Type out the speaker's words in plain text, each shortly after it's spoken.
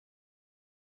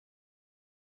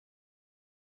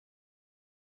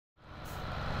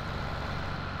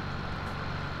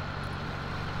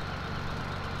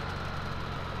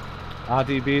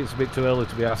RDB, it's a bit too early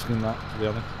to be asking that, to be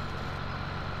honest.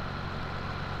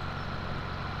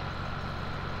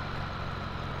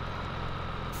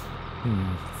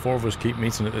 Four of us keep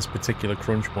meeting at this particular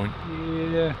crunch point.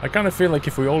 Yeah. I kind of feel like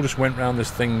if we all just went round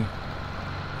this thing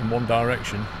in one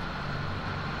direction,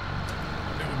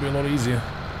 it would be a lot easier.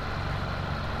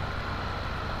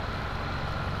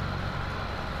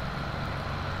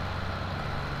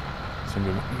 So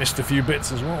we missed a few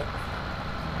bits as well.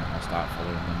 I'll start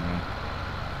following them now.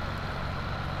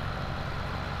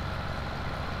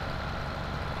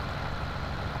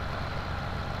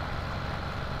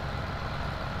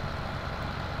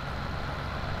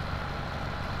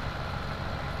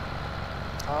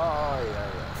 Oh, yeah.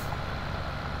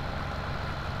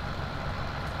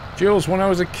 Jules, when I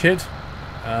was a kid,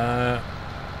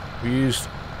 we used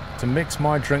to mix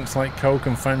my drinks like Coke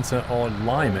and Fanta or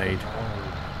limeade.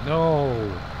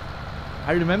 No.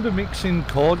 I remember mixing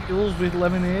cordials with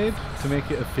lemonade to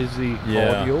make it a fizzy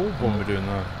cordial. I remember doing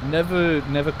that.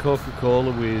 Never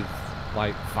Coca-Cola with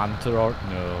like Fanta or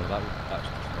that's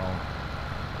just wrong.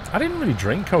 I didn't really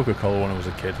drink Coca-Cola when I was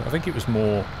a kid. I think it was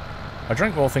more. I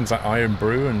drank more things like Iron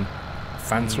Brew and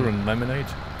Fanta and lemonade.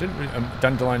 Didn't really,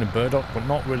 Dandelion and Burdock, but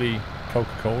not really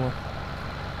Coca-Cola.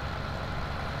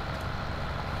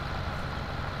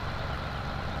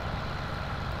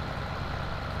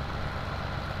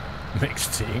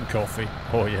 Mixed tea and coffee.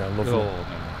 Oh yeah, lovely. Oh,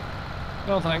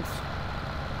 no, thanks.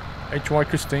 HY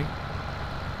Christine.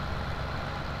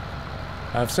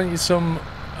 I've sent you some,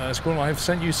 Squirrel, I've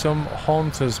sent you some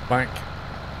haunters back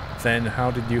then. How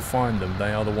did you find them?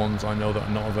 They are the ones I know that are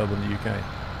not available in the UK.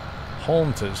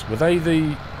 Haunters, were they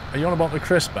the, are you on about the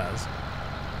crisp as?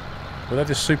 Were they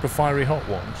the super fiery hot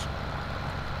ones?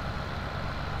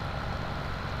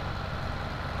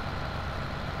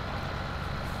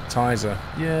 Tizer.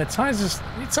 Yeah, Tizer's,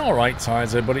 it's alright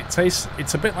Tizer, but it tastes,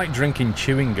 it's a bit like drinking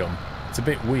chewing gum. It's a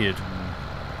bit weird.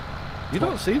 You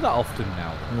don't see that often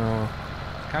now. No.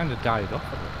 It's kind of died off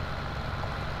a bit.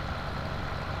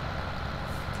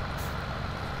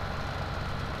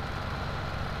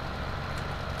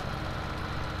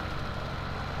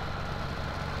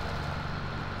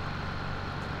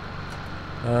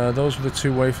 Those were the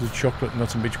two wafers of chocolate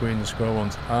nuts in between the square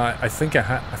ones. I think it's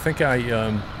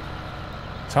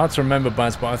hard to remember,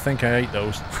 Baz, but I think I ate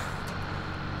those.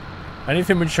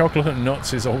 Anything with chocolate and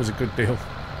nuts is always a good deal.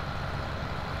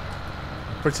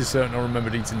 I'm pretty certain I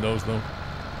remembered eating those though.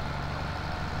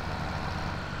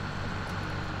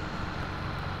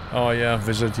 Oh yeah,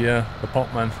 Vizard, yeah, the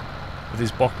pot man with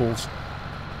his bottles.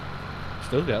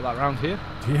 Still get that round here.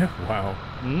 Yeah, wow.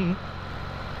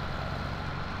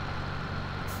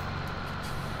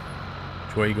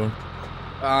 Which way are you going?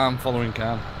 I'm following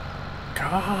Khan.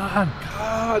 Khan!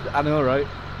 I know, right?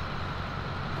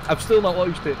 I've still not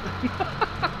watched it.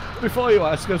 Before you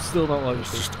ask, I've still not watched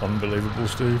it. It's just unbelievable,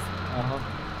 Steve.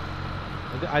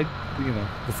 I you know.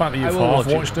 The fact that you've half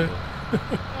watched it.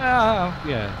 Yeah,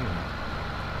 you know.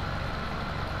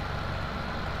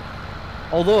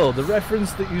 Although the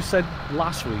reference that you said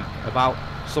last week about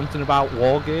something about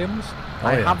war games,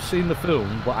 I have seen the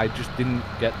film, but I just didn't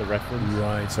get the reference.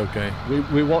 Right, okay.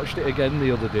 We watched it again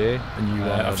the other day. And you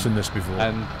I've seen this before.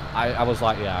 And I was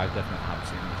like, yeah, I definitely have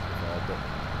seen this before, but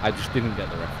I just didn't get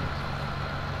the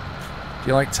reference. Do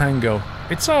you like Tango?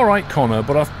 It's alright, Connor,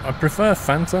 but I prefer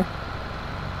Fanta.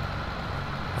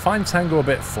 I find Tango a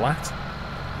bit flat.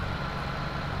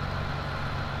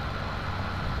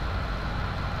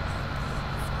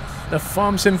 The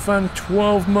farm's in fan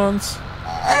 12 months.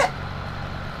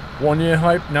 1 year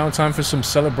hype, now time for some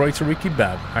celebratory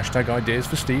kebab. Hashtag ideas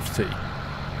for Steve's tea.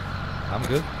 I'm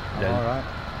good. I'm alright.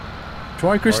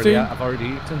 Try Christine. I've already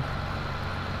eaten.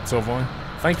 So fine.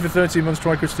 Thank you for 13 months,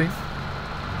 Try Christine.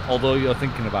 Although you're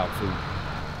thinking about food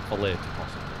for later,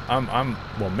 possibly.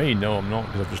 Well, me, no, I'm not,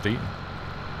 because I've just eaten.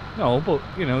 No, but,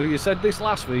 you know, you said this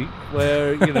last week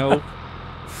where, you know,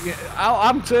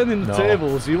 I'm turning the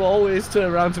tables. You always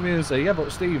turn around to me and say, yeah,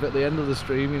 but Steve, at the end of the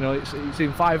stream, you know, it's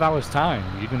in 5 hours' time.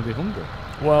 You're going to be hungry.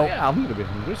 Well, yeah, I'm going to be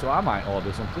hungry, so I might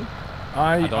order something.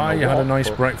 I had a nice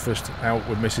breakfast out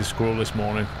with Mrs. Squirrel this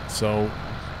morning, so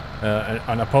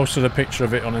and I posted a picture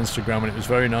of it on Instagram, and it was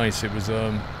very nice. It was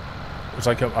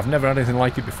like I've never had anything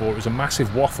like it before. It was a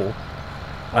massive waffle.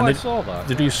 And I saw that.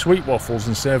 They do sweet waffles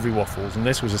and savoury waffles, and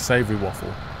this was a savoury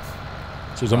waffle.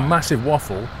 So it was a massive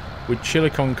waffle with chili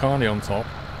con carne on top,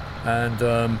 and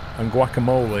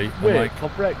guacamole. Wait, for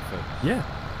breakfast? Yeah.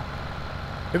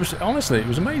 It was, honestly, it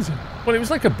was amazing. Well, it was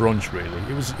like a brunch, really.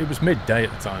 It was midday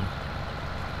at the time.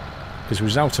 Because we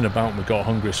was out and about and we got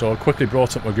hungry, so I quickly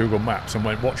brought up my Google Maps and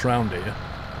went, what's round here?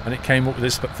 And it came up with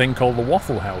this thing called the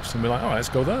Waffle House, and we're like, alright, let's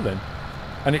go there then.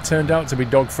 and it turned out to be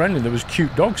dog friendly. There was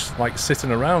cute dogs like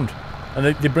sitting around, and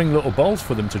they bring little bowls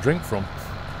for them to drink from.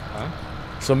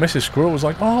 So Mrs. Squirrel was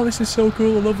like, "Oh, this is so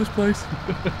cool! I love this place."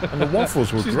 And the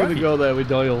waffles were She's great. gonna go there with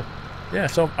Doyle. Yeah,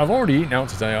 so I've already eaten out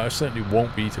today. I certainly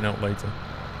won't be eating out later.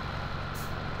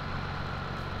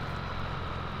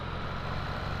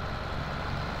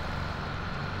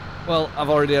 Well, I've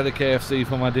already had a KFC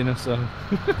for my dinner, so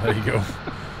There you go.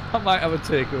 I might have a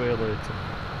takeaway later.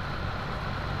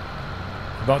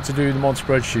 About to do the mod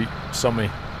spreadsheet. Summy.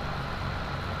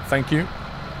 Thank you.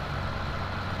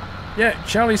 Yeah,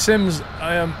 Charlie Sims,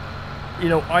 you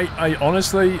know, I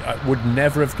honestly would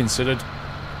never have considered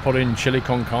putting chili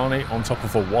con carne on top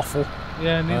of a waffle.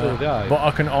 Yeah, neither would I. But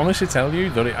I can honestly tell you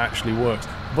that it actually works.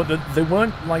 But they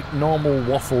weren't like normal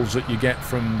waffles that you get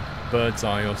from Bird's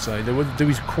Eye, or say. There were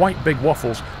these quite big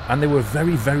waffles, and they were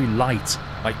very, very light.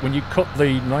 Like when you cut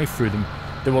the knife through them,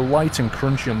 they were light and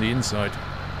crunchy on the inside.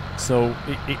 So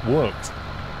it worked.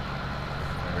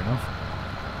 Fair enough.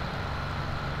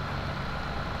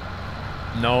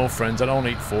 No, friends, I don't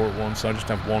eat 4 at once. I just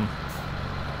have 1.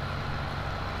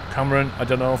 Cameron, I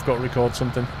don't know. I've got to record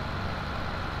something.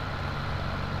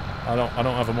 I don't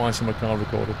have a mice on my car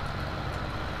recorder.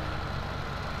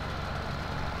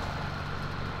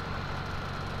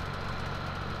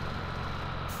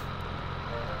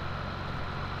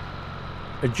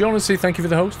 Jonassy, thank you for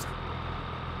the host.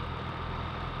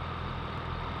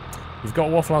 You've got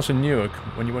a Waffle House in Newark.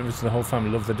 When you went into the whole family,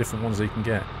 love the different ones that you can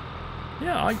get.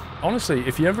 Yeah, honestly,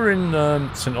 if you're ever in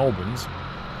St Albans,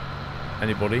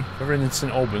 anybody, if you're ever in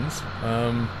St Albans,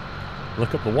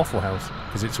 look up the Waffle House,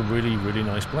 because it's a really, really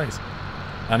nice place.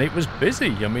 And it was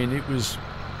busy. I mean, it was,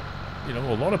 you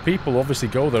know, a lot of people obviously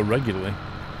go there regularly.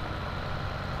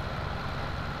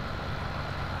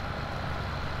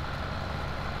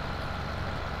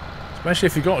 Especially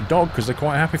if you've got a dog, because they're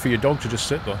quite happy for your dog to just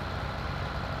sit there.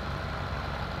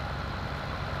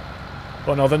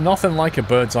 But no, they're nothing like a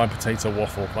Bird's Eye potato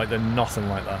waffle. Like, they're nothing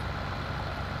like that.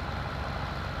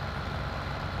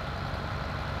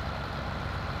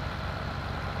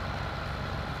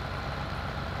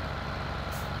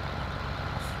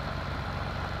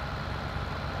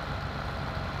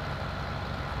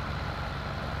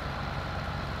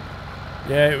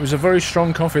 Yeah, it was a very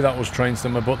strong coffee, that was Train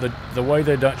Slimmer, but the way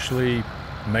they'd actually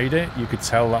made it, you could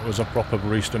tell that was a proper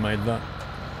barista made that.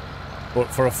 But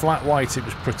for a flat white, it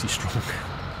was pretty strong.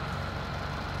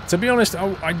 To be honest,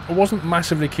 I wasn't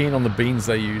massively keen on the beans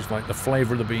they used. Like, the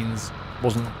flavour of the beans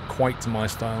wasn't quite to my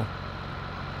style.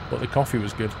 But the coffee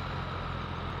was good.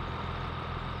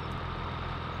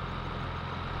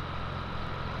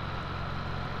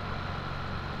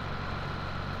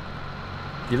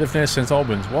 You live near St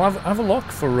Albans? Well, have a look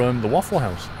for the Waffle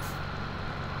House.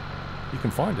 You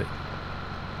can find it.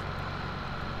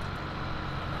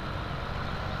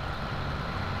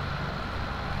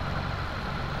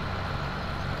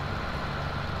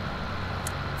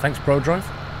 Thanks, ProDrive.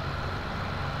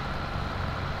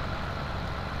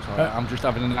 Sorry, I'm just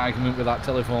having an argument with that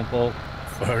telephone pole.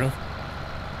 Fair enough.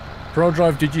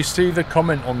 ProDrive, did you see the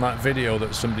comment on that video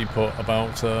that somebody put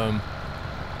about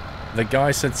the guy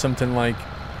said something like,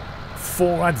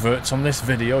 4 adverts on this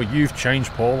video, you've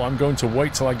changed, Paul. I'm going to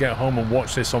wait till I get home and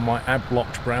watch this on my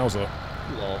ad-blocked browser.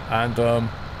 Lol. And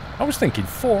I was thinking,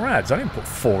 4 ads? I didn't put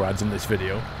 4 ads on this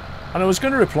video. And I was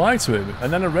going to reply to him,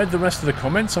 and then I read the rest of the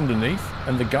comments underneath,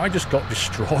 and the guy just got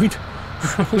destroyed.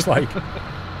 I was like,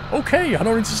 okay, I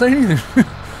don't need to say anything.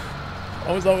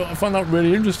 I found that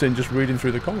really interesting, just reading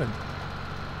through the comments.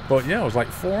 But yeah, I was like,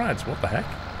 4 ads, what the heck?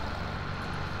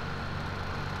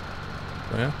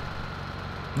 So, yeah.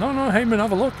 No, Heyman,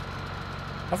 have a look.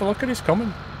 Have a look at his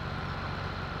comment.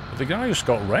 But the guy just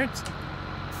got wrecked.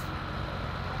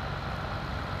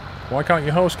 Why can't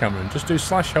you host, Cameron? Just do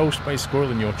 /host space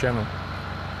squirrel in your channel.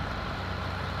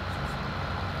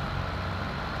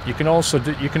 You can also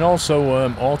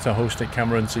auto host it,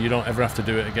 Cameron, so you don't ever have to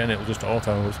do it again. It'll just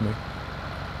auto host me.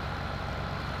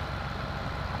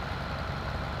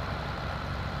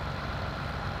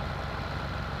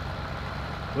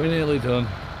 We're nearly done.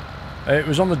 It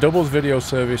was on the Doubles video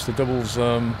service, the Doubles,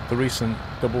 the recent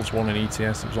Doubles one in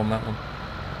ETS. It was on that one.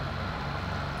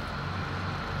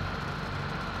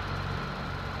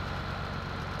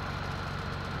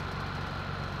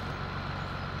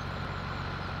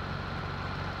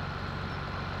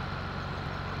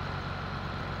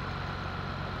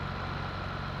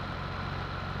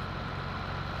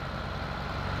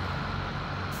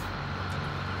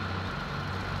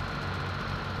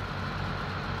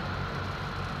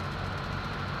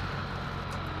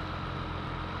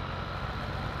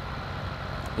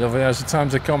 There's the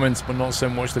times of comments, but not so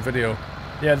much the video.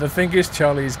 Yeah, the thing is,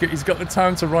 Charlie, he's got the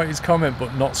time to write his comment,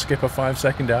 but not skip a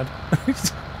 5-second ad.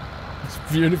 It's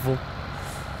beautiful.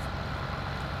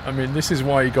 I mean, this is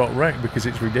why he got wrecked, because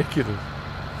it's ridiculous.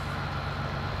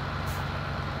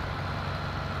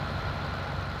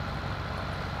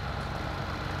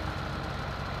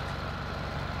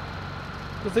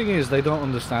 The thing is, they don't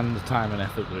understand the time and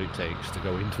effort that it takes to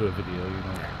go into a video, you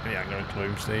know. They ain't got a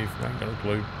clue, Steve. They ain't got a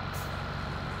clue.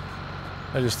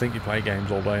 They just think you play games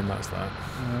all day and that's that.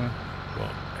 Yeah.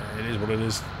 But it is what it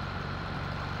is.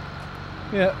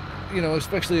 Yeah, you know,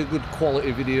 especially a good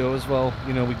quality video as well.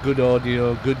 You know, with good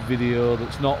audio, good video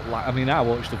that's not like... I mean, I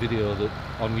watched a video that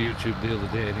on YouTube the other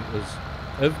day and it was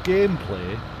of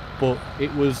gameplay, but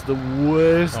it was the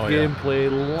worst gameplay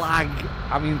lag.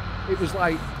 I mean, it was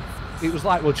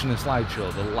like watching a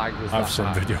slideshow. The lag was I've seen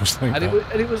videos like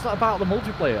that. And it was about the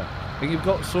multiplayer. And you've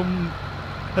got some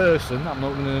person, I'm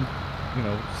not going to, you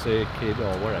know, say kid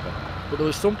or wherever, but there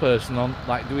was some person on,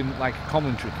 like, doing, like, a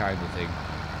commentary kind of thing.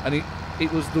 And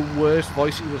it was the worst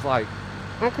voice. It was like,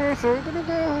 okay, so I'm going to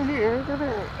go here.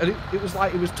 And it was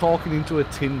like it was talking into a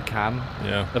tin can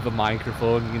of a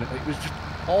microphone. You know, it was just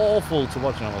awful to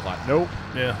watch, and I was like, nope.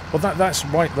 Yeah. Well, that's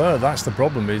right there. That's the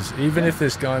problem. Is even if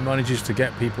this guy manages to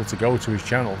get people to go to his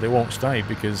channel, they won't stay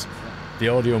because the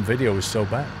audio and video is so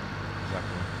bad. Exactly.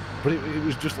 But it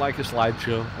was just like a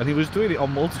slideshow, and he was doing it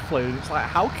on multiplayer. And it's like,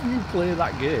 how can you play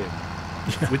that game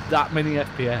with that many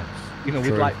FPS? You know,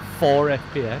 with like 4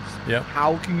 FPS. Yeah.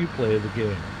 How can you play the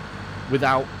game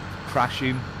without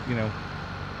crashing? You know.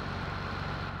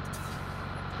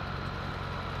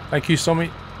 Thank you,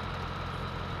 Somi.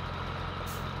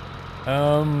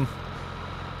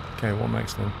 Okay, what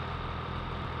next then?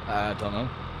 I don't know.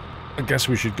 I guess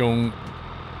we should go and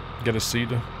get a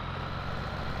cedar.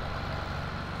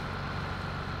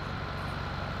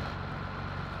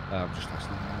 I'm just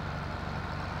listening now.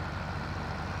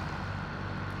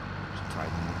 Just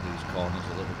tightening up these corners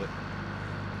a little bit.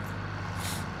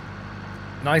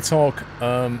 Nighthawk,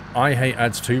 I hate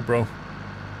ads too, bro.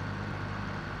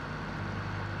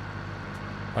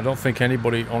 I don't think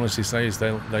anybody honestly says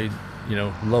they you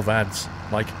know, love ads.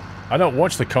 Like, I don't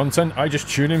watch the content, I just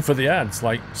tune in for the ads,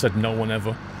 like, said no one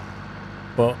ever.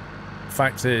 But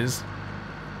fact is,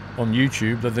 on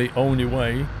YouTube, they're the only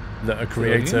way that a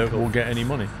creator will get any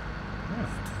money.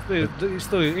 Yeah. It's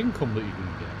the income that you can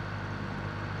get.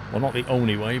 Well, not the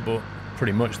only way, but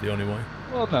pretty much the only way.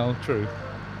 Well, no, true.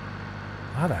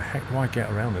 How the heck do I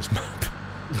get around this map?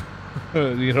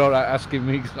 You're alright asking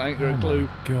me because I ain't got a clue.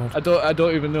 God. I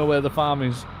don't even know where the farm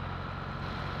is.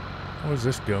 Where does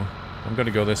this go? I'm gonna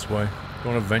go this way.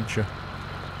 Go on a venture.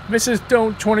 Mrs.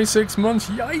 Don't, 26 months.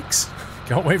 Yikes!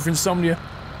 Can't wait for insomnia.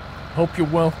 Hope you're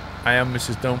well. I am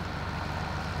Mrs. Don't.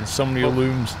 Insomnia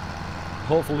looms.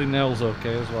 Hopefully Nell's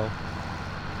okay as well.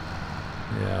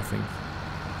 Yeah, I think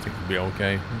it'll be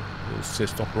okay. The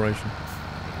cyst operation.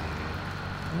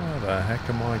 Where the heck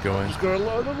am I going? Just got a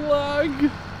load of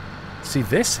lag. See,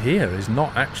 this here is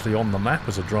not actually on the map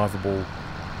as a drivable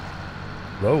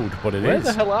road, but it is. Where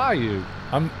the hell are you?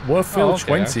 I'm Worthfield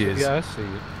 20 is. Yeah, I see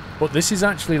it. But this is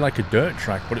actually like a dirt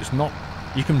track, but it's not.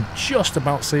 You can just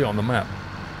about see it on the map.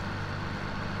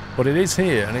 But it is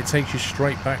here, and it takes you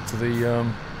straight back to the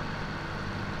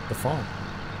farm.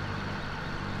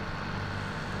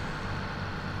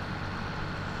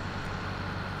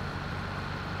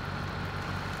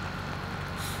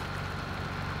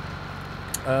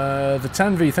 The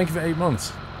Tanvi, thank you for 8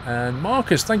 months. And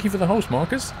Marcus, thank you for the host,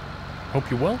 Marcus.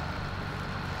 Hope you're well.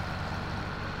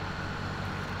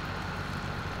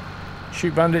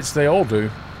 Shoot Bandits, they all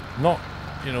do. Not,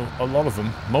 you know, a lot of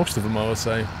them. Most of them, I would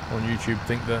say, on YouTube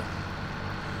think that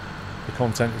the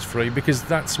content is free because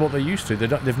that's what they're used to.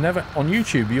 They've never, on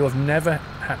YouTube, you have never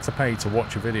had to pay to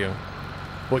watch a video.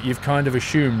 But you've kind of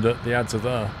assumed that the ads are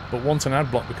there. But once an ad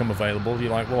block become available,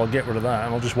 you're like, well, I'll get rid of that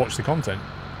and I'll just watch the content.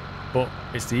 But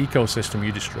it's the ecosystem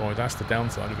you destroy. That's the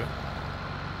downside of it.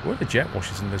 Where are the jet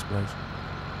washes in this place?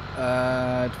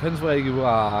 Depends where you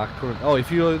are. Oh,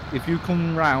 if you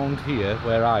come round here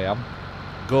where I am,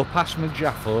 go past my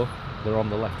Jaffo. They're on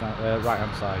the right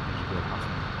hand side. You just go past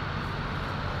me.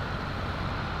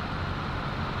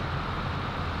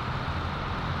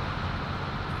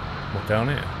 What, down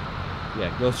here?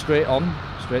 Yeah, go straight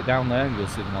down there, and you'll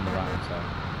see them on the right hand side.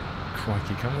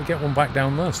 Crikey, can't we get one back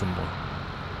down there somewhere?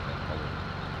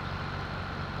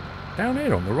 Down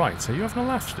here on the right, so you having a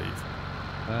laugh, Steve?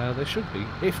 There should be.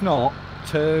 If not,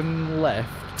 turn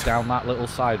left down that little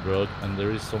side road, and there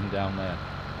is some down there.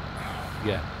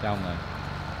 Yeah, down there.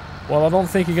 Well, I don't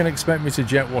think you can expect me to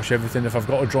jet wash everything if I've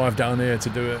got to drive down here to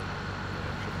do it.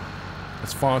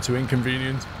 It's far too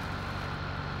inconvenient.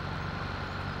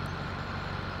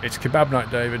 It's kebab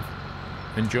night, David.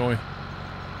 Enjoy.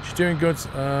 She's doing good.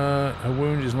 Her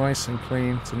wound is nice and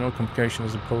clean, so no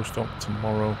complications at post-op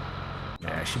tomorrow.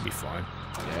 Yeah, she'll be fine.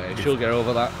 Yeah, she'll get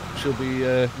over that. She'll be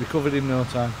recovered in no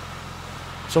time.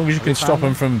 As long as you can stop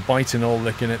them from biting or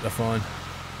licking it, they're fine.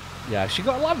 Yeah, she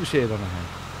got a lampshade on her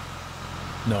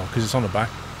head. No, because it's on her back.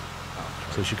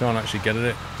 So she can't actually get at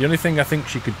it. The only thing I think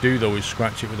she could do, though, is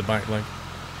scratch it with the back leg.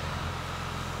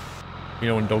 You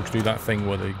know when dogs do that thing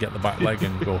where they get the back leg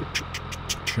and go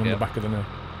on the back of the neck?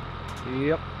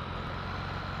 Yep.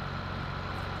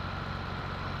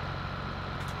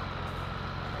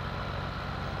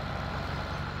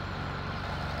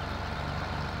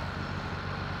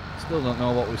 Still don't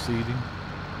know what we're seeding.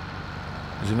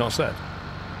 Is it not said?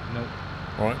 No.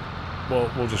 Alright.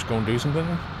 Well, we'll just go and do something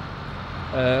then.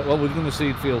 Well, we're going to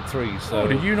seed field 3, so... Oh,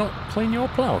 did you not clean your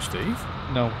plough, Steve?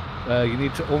 No. You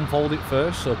need to unfold it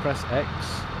first, so press X.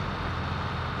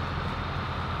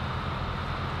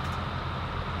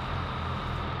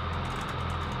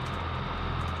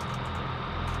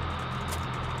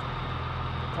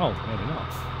 Oh, maybe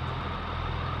not.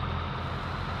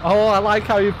 Oh, I like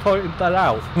how you pointed that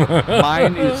out.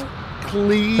 Mine is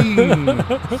clean,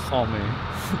 Tommy.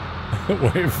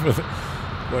 Wait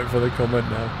for the comment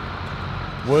now.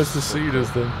 Where's the seeders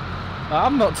then?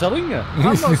 I'm not telling you.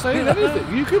 I'm not saying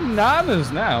anything. You can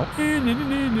bananas now.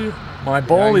 My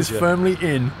ball is firmly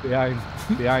in.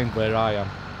 Behind where I am.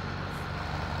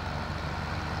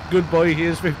 Good boy,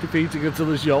 here's 50p to go to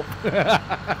the shop.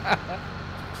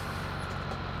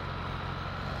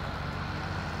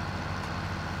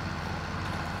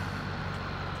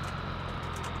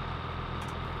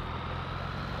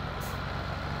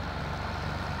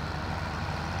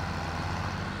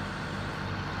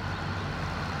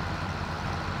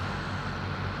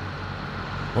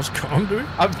 What's Con doing?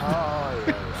 Oh,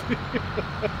 yeah.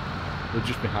 They're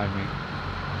just behind me.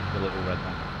 The little red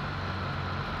one.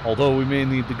 Although we may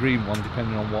need the green one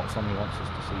depending on what Tommy wants us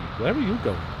to see. Where are you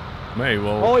going? May,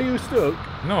 well... Oh, are you stuck?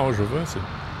 No, I was reversing.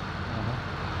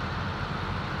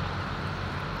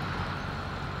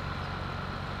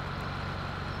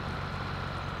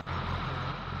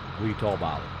 Wheat or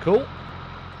barley. Cool.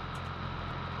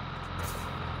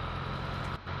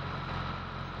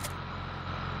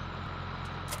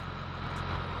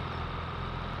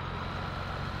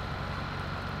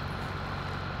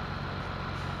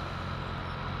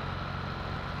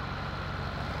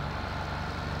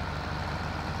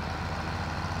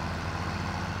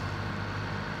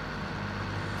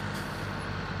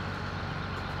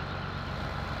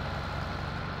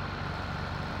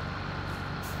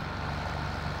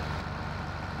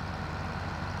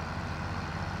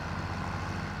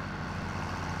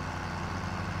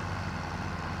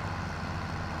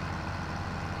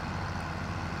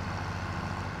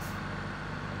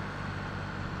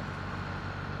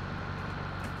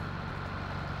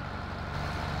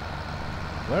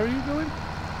 Where are you going?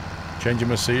 Changing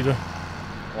my seeder.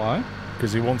 Why?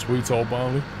 Because he wants wheat or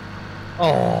barley.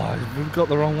 Oh, we've got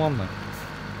the wrong one then.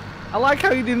 I like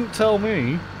how you didn't tell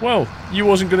me. Well, you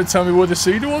wasn't going to tell me where the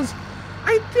seeder was?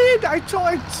 I did. I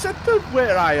said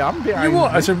where I am behind You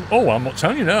what? me. I said, oh, I'm not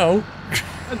telling you now.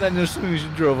 And then as soon as you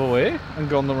drove away and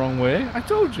gone the wrong way, I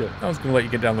told you. I was going to let you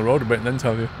get down the road a bit and then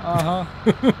tell you. Uh-huh.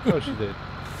 Of course you did.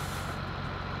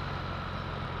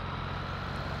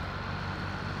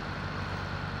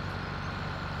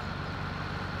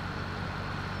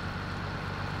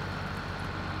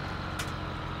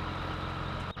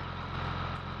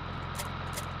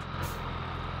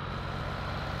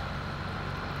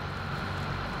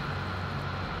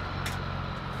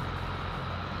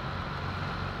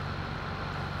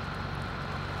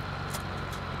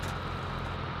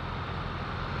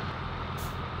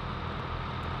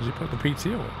 Does he put the PT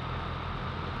on?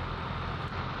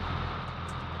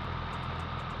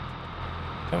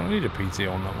 Don't need a PT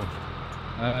on that one.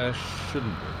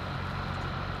 Shouldn't be.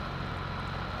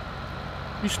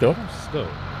 You stuck? I'm stuck.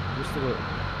 Just a little.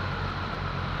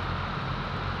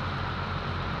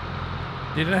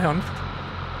 Need a hand?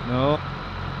 No.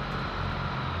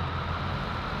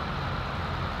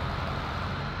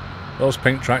 Those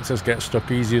pink tractors get stuck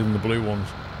easier than the blue ones.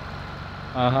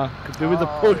 Uh-huh. Could do with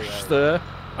a push there.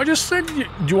 I just said, do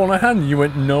you want a hand? You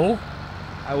went, no.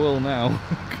 I will now,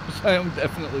 because I am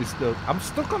definitely stuck. I'm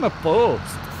stuck on a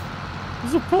post.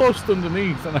 There's a post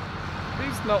underneath, and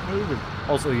it's not moving.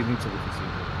 Also, you need to look and see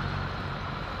it.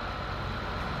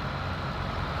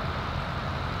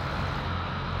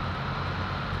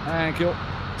 Thank you.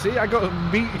 See, I got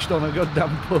beached on a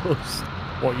goddamn post.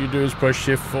 What you do is press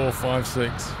shift 4, 5,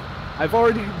 6. I've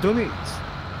already done it,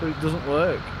 but it doesn't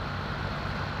work.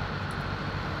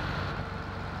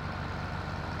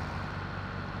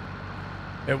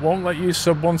 It won't let you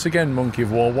sub once again, Monkey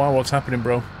of War. Wow, what's happening,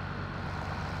 bro?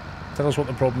 Tell us what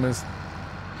the problem is.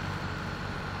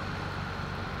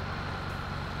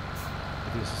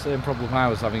 It's the same problem I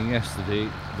was having yesterday.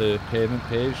 The payment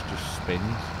page just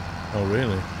spins. Oh,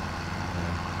 really?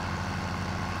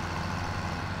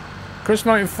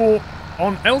 Chris94,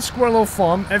 on El Squirrel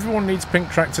Farm, everyone needs pink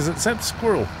tractors except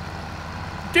Squirrel.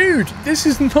 Dude, this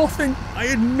is nothing. I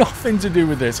had nothing to do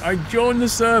with this. I joined the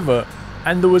server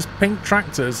and there was pink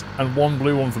tractors and one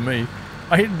blue one for me.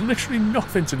 I had literally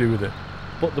nothing to do with it.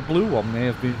 But the blue one may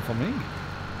have been for me.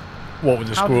 What, with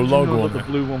the Squirrel logo on it? The it?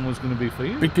 blue one was going to be for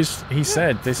you. Because he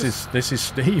said this is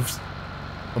Steve's,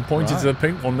 and pointed to the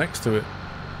pink one next to it.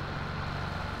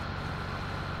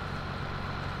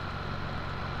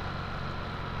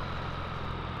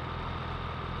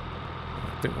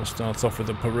 I think we'll start off with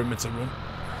a perimeter run.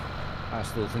 I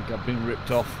still think I've been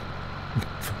ripped off.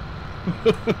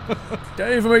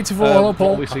 Dave from 84, hello Paul.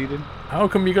 What are we seeding? How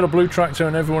come you got a blue tractor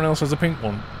and everyone else has a pink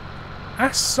one?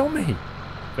 Ask Sommy.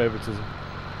 Favoritism.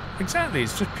 Exactly,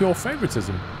 it's just pure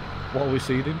favoritism. What are we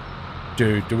seeding?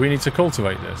 Dude, do we need to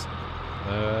cultivate this?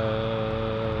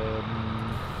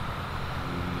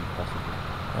 Possibly.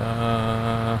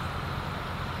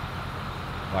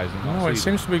 Why is it not No, seeding? it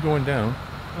seems to be going down.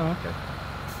 Oh, okay.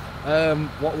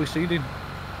 What are we seeding?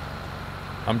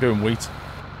 I'm doing wheat.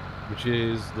 Which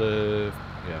is the...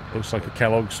 Yeah. Okay. Looks like a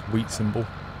Kellogg's wheat symbol.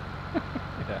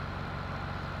 Yeah.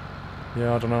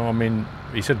 Yeah, I don't know. I mean,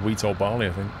 he said wheat or barley,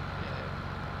 I think.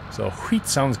 Yeah. So wheat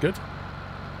sounds good.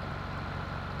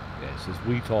 Yeah, it says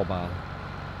wheat or barley.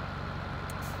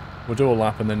 We'll do a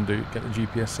lap and then get the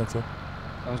GPS set up.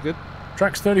 Sounds good.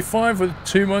 Tracks 35 with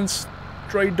 2 months.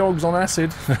 Stray dogs on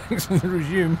acid. Thanks for the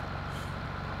resume.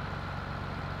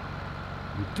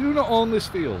 You do not own this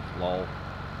field, lol.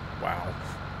 Wow.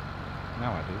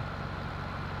 Now I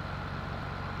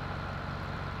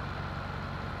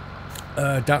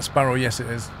do. Dat Sparrow, yes it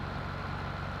is.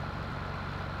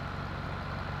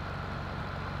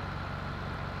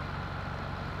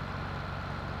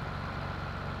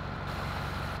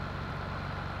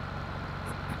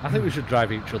 I think we should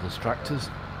drive each other's tractors.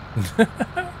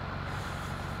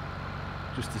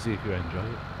 Just to see if you enjoy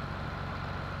it.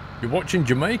 You're watching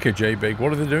Jamaica, J-Big.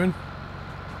 What are they doing?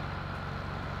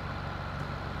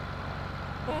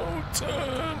 Oh,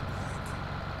 turn.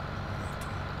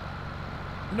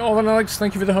 Northern Alex,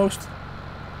 thank you for the host.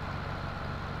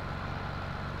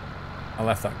 I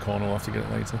left that corner, we'll have to get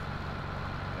it later.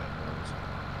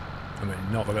 I mean,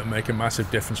 not that it'll make a massive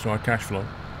difference to our cash flow.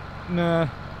 Nah,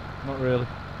 not really.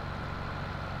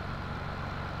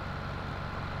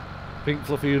 Pink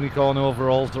fluffy unicorn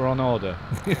overalls are on order.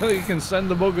 You can send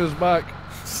the buggers back.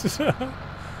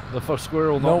 The first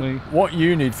squirrel, not me. What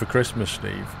you need for Christmas,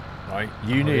 Steve, right?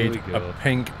 You need a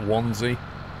pink onesie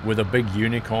with a big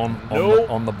unicorn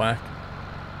on the back.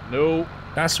 No.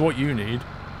 That's what you need.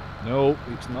 No,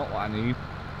 it's not what I need.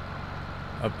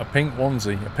 A pink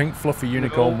onesie, a pink fluffy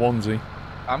unicorn onesie.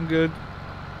 I'm good.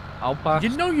 I'll pass. You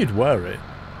know you'd wear it.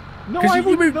 No, I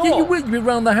would not. You will be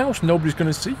around the house, nobody's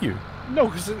going to see you. No,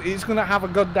 because it's going to have a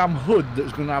goddamn hood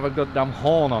that's going to have a goddamn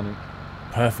horn on it.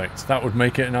 Perfect. That would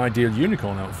make it an ideal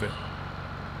unicorn outfit.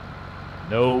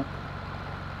 No.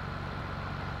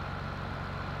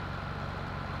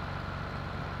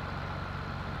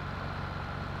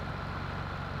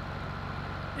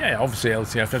 Yeah, obviously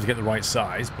LTF have to get the right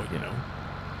size, but you know,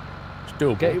 it's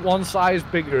doable. Get it one size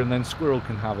bigger and then Squirrel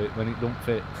can have it when it don't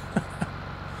fit.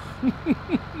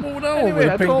 Oh no, anyway,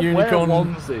 with a pink unicorn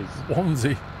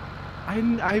onesie.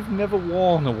 I've never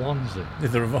worn a onesie.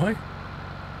 Neither have I.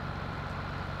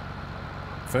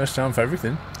 First time for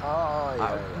everything. Oh,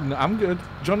 yeah, No, I'm good. Do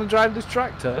you want to drive this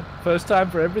tractor? First time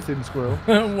for everything, Squirrel.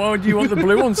 Why do you want the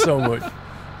blue one so much?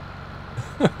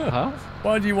 Huh?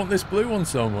 Why do you want this blue one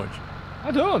so much?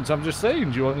 I don't. I'm just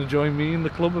saying, do you want to join me in the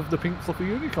club of the pink fluffy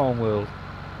unicorn world?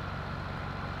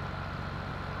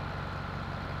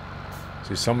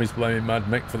 See, somebody's blaming Mad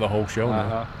Mick for the whole show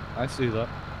now. I see that.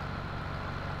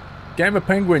 Game of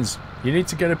Penguins, you need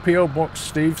to get a P.O. box,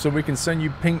 Steve, so we can send you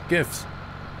pink gifts.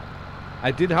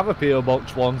 I did have a P.O.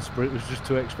 box once, but it was just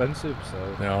too expensive,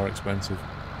 so... They are expensive.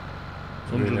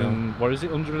 What is it,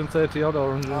 130 odd or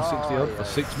 160 odd for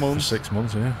 6 months? For 6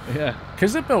 months, yeah. Yeah.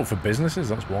 Because they're built for businesses,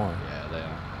 that's why. Yeah, they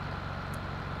are.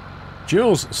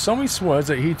 Jules, Sommy swears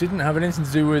that he didn't have anything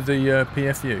to do with the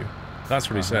PFU. That's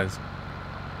what he says.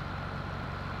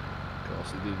 Of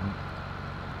course he didn't.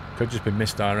 Could just be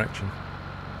misdirection.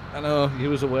 I know, he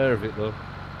was aware of it though.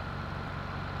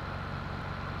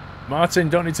 Martin,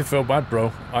 don't need to feel bad,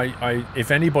 bro. If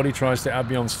anybody tries to add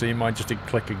me on Steam, I just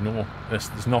click ignore.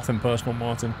 There's nothing personal,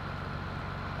 Martin.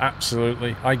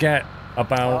 Absolutely. I get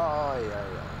about Oh, yeah.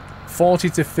 40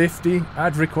 to 50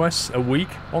 ad requests a week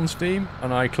on Steam,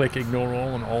 and I click ignore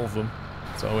all on all of them.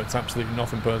 So it's absolutely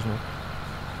nothing personal.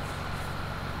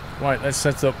 Right, let's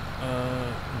set up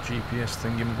GPS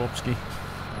thingy-mabobski.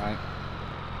 Right.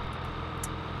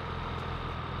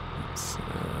 Let's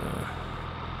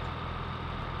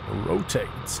rotate.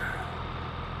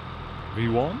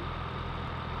 V1.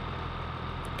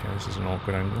 Okay, this is an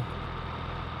awkward angle.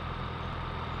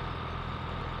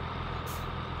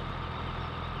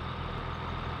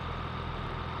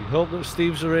 We hope that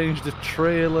Steve's arranged a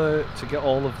trailer to get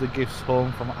all of the gifts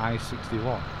home from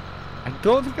I-61. I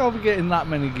don't think I'll be getting that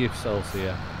many gifts else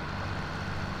here.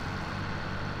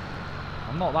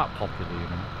 I'm not that popular, you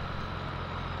know.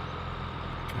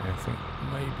 Okay, I think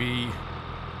maybe...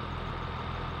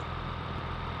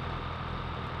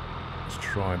 Let's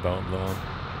try about that.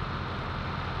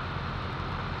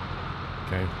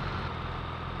 Okay.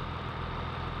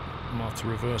 Might have to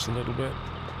reverse a little bit.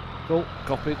 Go,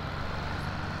 copied.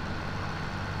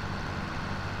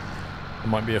 There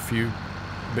might be a few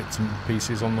bits and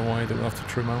pieces on the way that we'll have to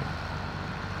trim out.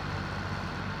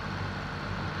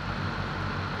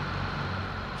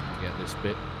 Get this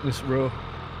bit, this row.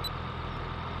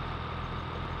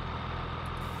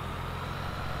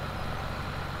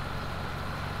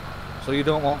 So you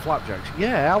don't want flapjacks?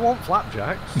 Yeah, I want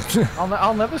flapjacks.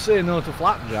 I'll never say no to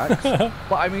flapjacks.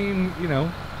 But I mean, you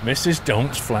know. Mrs.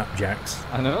 Don't's flapjacks.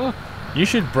 I know. You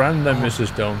should brand them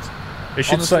Mrs. Don't. It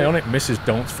should Honestly, say on it Mrs.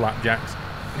 Don't's flapjacks.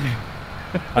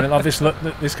 And it'll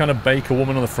have this kind of baker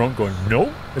woman on the front going,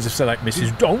 no, as if say like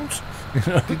Mrs. Don't.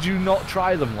 Did you not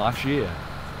try them last year?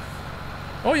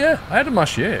 Oh yeah, I had them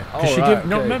last year. Because she didn't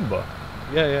not remember.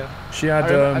 Yeah, yeah. She had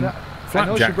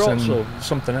flapjacks and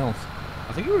something else.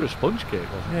 I think it was a sponge cake,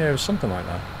 wasn't it? Yeah, it was something like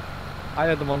that. I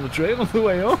had them on the train on the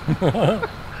way home.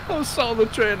 I was sat on the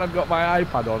train, I'd got my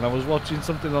iPad on, I was watching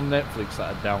something on Netflix that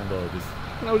I'd downloaded.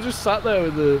 And I was just sat there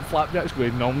with the flapjacks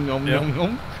going nom nom nom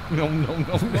nom nom nom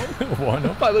nom nom. Why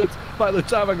not? By the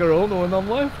time I got home, there were none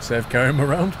left. Save carrying them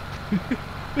around.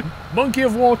 Monkey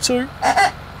of War 2.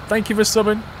 Thank you for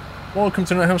subbing. Welcome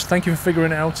to the house. Thank you for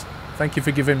figuring it out. Thank you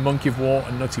for giving Monkey of War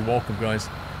a nutty welcome, guys.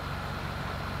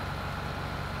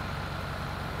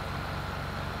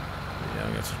 Yeah,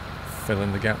 I'm going to fill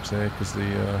in the gaps there because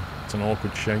it's an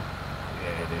awkward shape.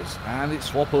 Yeah, it is. And it's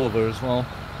swap over as well.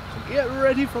 So get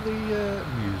ready for the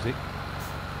music.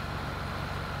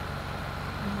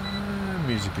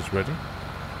 Music is ready.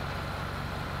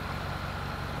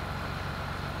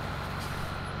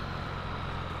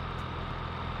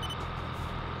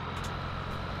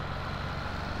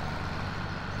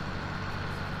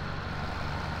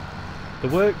 The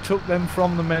work took them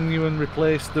from the menu and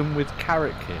replaced them with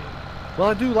carrot cake. Well,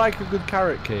 I do like a good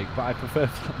carrot cake, but I prefer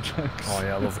flapjacks. Oh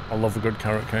yeah, I love a good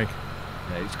carrot cake.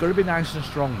 Yeah, it's got to be nice and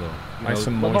strong though. Nice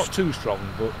and well, moist. not too strong,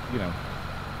 but you know.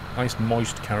 Nice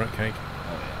moist carrot cake.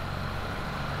 Oh yeah.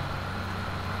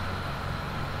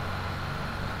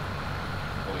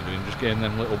 What are you doing? Just getting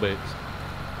them little bits.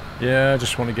 Yeah, I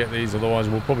just want to get these, otherwise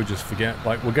we'll probably just forget.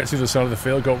 Like, we'll get to the side of the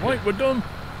field, go, right, we're done.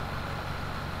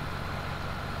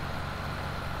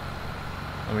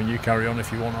 I mean, you carry on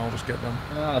if you want, I'll just get them.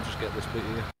 I'll just get this bit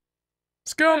here.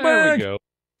 Scumbag! There we go.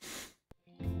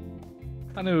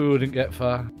 I knew we wouldn't get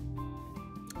far.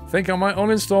 Think I might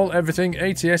uninstall everything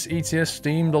ATS, ETS,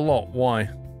 Steamed a lot. Why?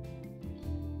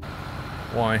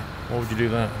 Why? Why would you do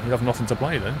that? You'd have nothing to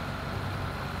play then.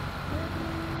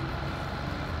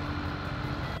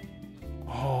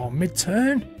 Oh,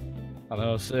 mid-turn? I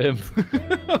know, same.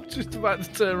 I'm just about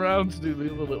to turn around to do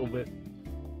the other little bit.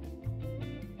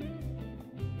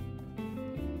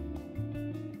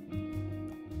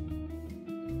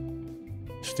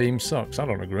 Steam sucks. I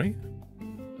don't agree.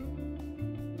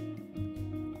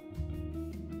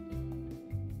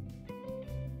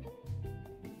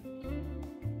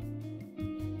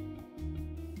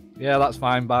 Yeah, that's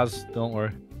fine, Baz. Don't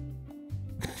worry.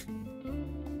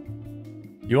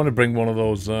 You want to bring one of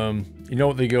those, you know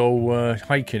what they go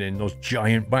hiking in? Those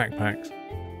giant backpacks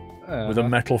with a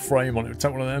metal frame on it.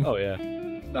 Take one of them. Oh, yeah.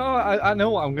 No, I know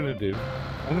what I'm going to do.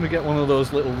 I'm going to get one of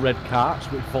those little red carts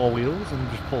with 4 wheels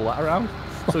and just pull that around.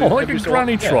 So like a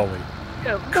granny trolley?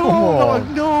 Yeah, Come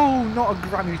on. No, not a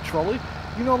granny trolley.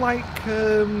 You know, like,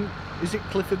 is it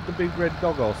Clifford the Big Red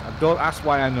Dog or something? Don't ask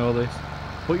why I know this.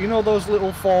 But you know those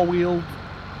little 4-wheeled,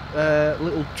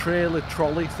 little trailer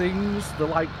trolley things? They're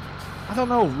like, I don't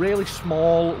know, really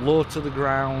small, low to the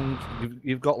ground.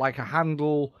 You've got like a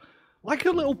handle, like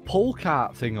a little pull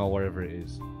cart thing or whatever it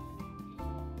is.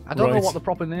 I don't know what the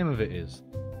proper name of it is.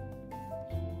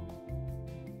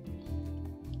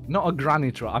 not a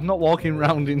granny trolley. I'm not walking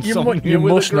around in You Somnia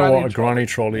with must a know granny what a granny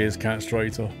trolley is, Cat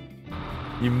Strater.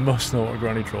 You must know what a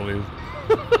granny trolley is.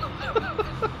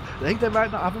 I think they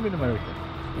might not have them in America.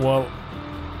 Well,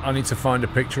 I need to find a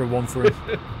picture of one for him.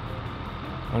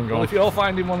 Well, if you're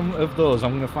finding one of those,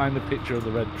 I'm going to find the picture of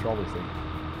the red trolley thing.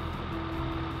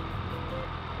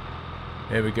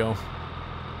 Here we go.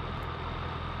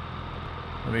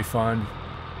 Let me find...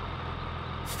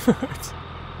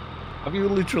 Have you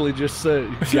literally just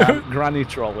searched granny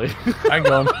trolley? Hang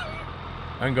on.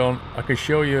 Hang on. I can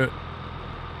show you...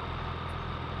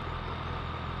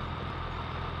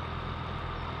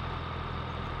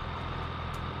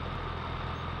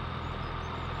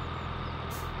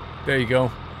 There you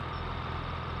go.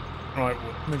 Right,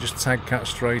 let me just tag Cat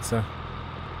Strater.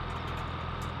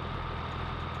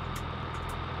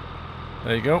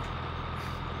 There you go.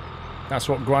 That's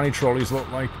what granny trolleys look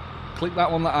like. Click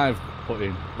that one that I've put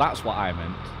in. That's what I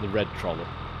meant, the red trolley.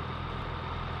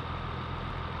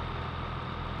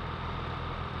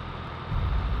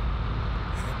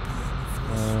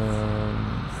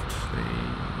 Let's see.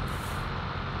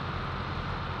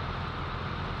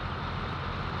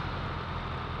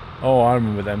 Oh, I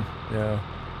remember them. Yeah.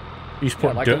 You used to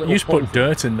put, like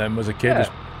dirt in them as a kid,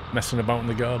 just messing about in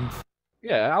the garden.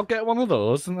 Yeah, I'll get one of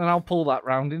those and then I'll pull that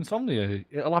round Insomnia.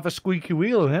 It'll have a squeaky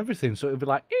wheel and everything, so it'll be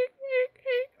like, eek, eek,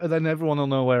 eek, and then everyone will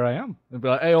know where I am. They'll be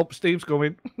like, hey, up, Steve's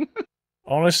coming.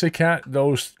 Honestly, Cat,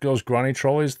 those granny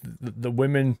trolleys, the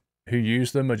women who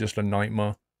use them are just a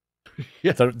nightmare.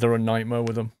 Yeah. They're a nightmare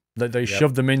with them. They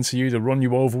shove them into you, they run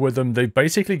you over with them. They've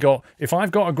basically got, if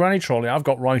I've got a granny trolley, I've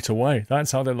got right away.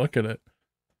 That's how they look at it.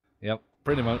 Yep,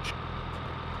 pretty much.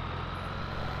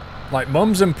 Like,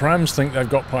 mums and prams think they've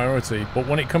got priority, but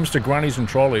when it comes to grannies and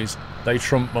trolleys, they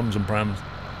trump mums and prams.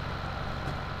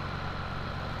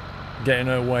 Getting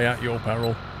her way at your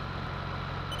peril.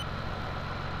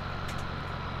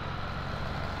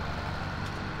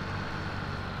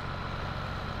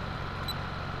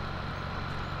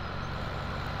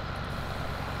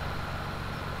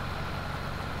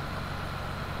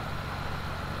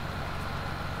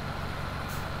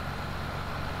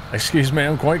 Excuse me,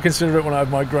 I'm quite considerate when I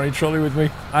have my granny trolley with me.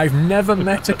 I've never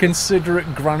met a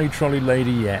considerate granny trolley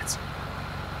lady yet.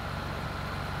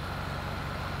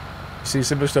 You see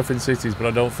similar stuff in cities, but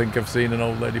I don't think I've seen an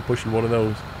old lady pushing one of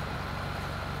those.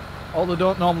 Oh, they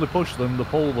don't normally push them, they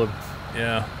pull them.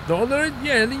 Yeah.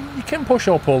 Yeah, you can push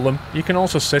or pull them. You can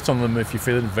also sit on them if you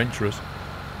feel adventurous.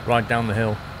 Ride down the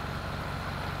hill.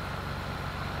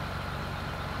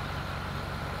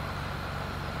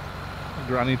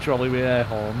 Granny trolley with air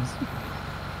horns.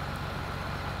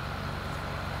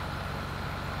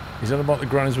 Is that about the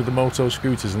grannies with the moto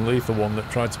scooters and Leith, the one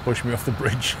that tried to push me off the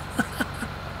bridge?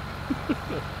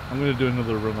 I'm going to do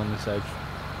another run on this edge.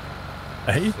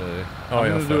 Hey?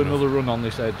 I'm going to do another run on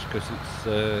this edge because it's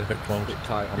a bit close. A bit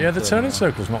tight on the turning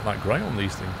circle's not that great on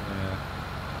these things. Yeah.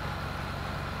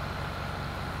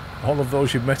 All of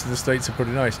those you've met in the States are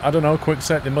pretty nice. I don't know,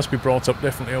 Quickset, they must be brought up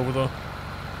differently over there.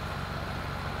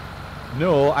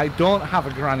 No, I don't have a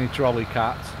granny trolley,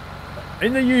 Cat.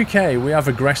 In the UK, we have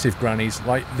aggressive grannies.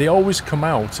 Like, they always come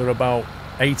out at about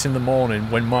 8 in the morning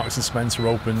when Marks and Spencer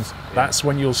opens. Yeah. That's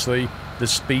when you'll see the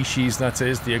species that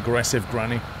is, the aggressive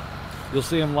granny. You'll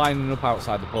see them lining up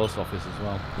outside the post office as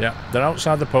well. Yeah, they're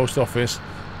outside the post office,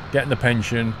 getting the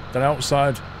pension. They're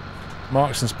outside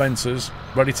Marks and Spencer's,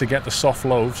 ready to get the soft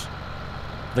loaves.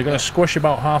 They're going to squish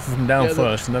about half of them down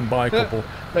first and then buy a couple.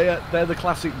 They're the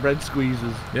classic bread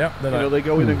squeezers. Yeah, they're like, they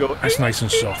go in and go, that's nice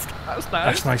and soft. That's nice.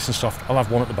 That's nice and soft. I'll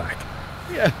have one at the back.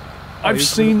 Yeah. I've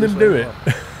seen them do it.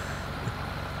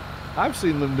 I've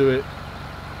seen them do it.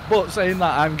 But saying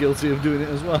that, I'm guilty of doing it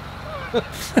as well.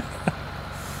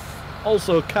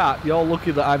 Also, Cat, you're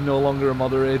lucky that I'm no longer a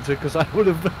moderator because I'd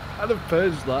have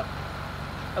purged that.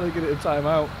 I'd have given it a time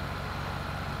out.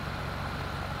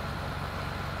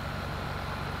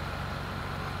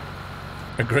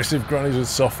 Aggressive grannies with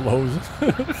soft lows.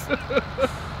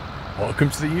 Welcome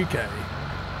to the UK.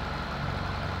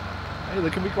 Hey, they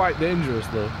can be quite dangerous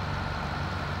though.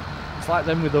 It's like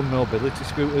them with mobility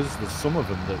scooters. There's some of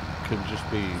them that can just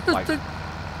be like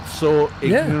so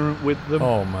ignorant with them.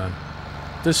 Oh man.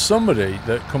 There's somebody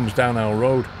that comes down our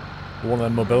road with one of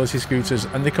them mobility scooters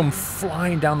and they come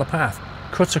flying down the path,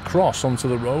 cut across onto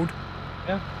the road.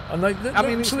 Yeah. And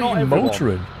they're it's not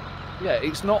motoring. Yeah,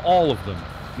 it's not all of them.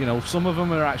 You know, some of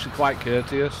them are actually quite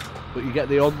courteous, but you get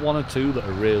the odd one or two that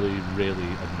are really, really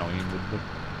annoying with them.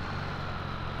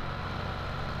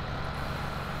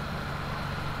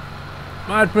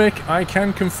 Madbrick, I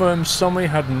can confirm Sommy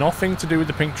had nothing to do with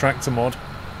the pink tractor mod,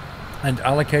 and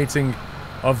allocating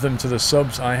of them to the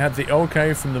subs. I had the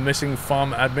okay from the missing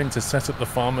farm admin to set up the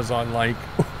farmers I like.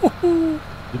 The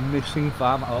missing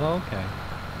farm. Oh, okay.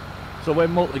 So when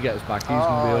Muttley gets back, he's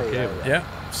going to be okay with it. Yeah,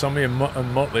 Sammy and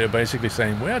Muttley are basically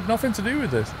saying, we had nothing to do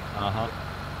with this. Uh-huh.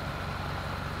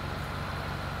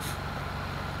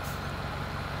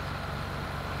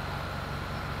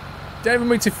 David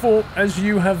Meaty4, as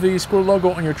you have the Squirrel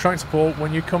logo on your tractor pull,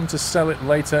 when you come to sell it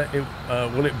later,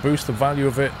 will it boost the value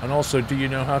of it? And also, do you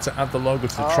know how to add the logo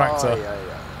to the tractor?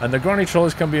 And the granny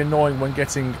trolleys can be annoying when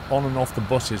getting on and off the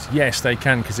buses. Yes, they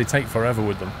can, because they take forever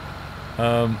with them.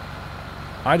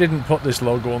 I didn't put this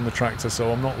logo on the tractor,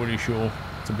 so I'm not really sure,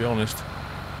 to be honest,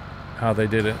 how they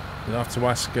did it. You'll have to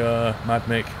ask Mad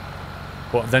Mick.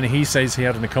 But then he says he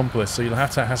had an accomplice, so you'll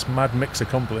have to ask Mad Mick's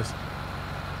accomplice.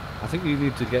 I think you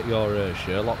need to get your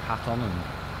Sherlock hat on and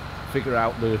figure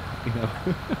out the, you know...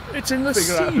 It's in the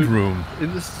seed room.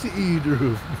 In the seed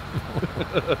room.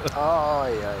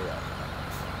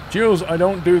 Jules, I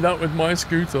don't do that with my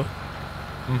scooter.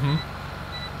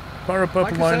 Parapurple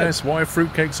Like Lioness, why are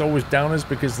fruitcakes always downers?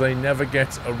 Because they never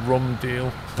get a rum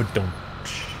deal. But don't.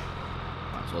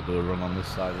 Might as well do a run on this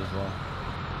side as well.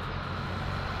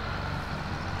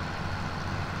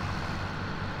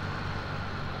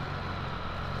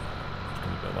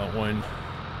 That one.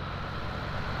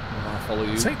 I'll follow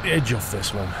you. Take the edge off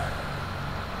this one.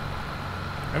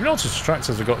 I've noticed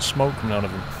tractors have got smoke coming out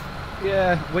of them.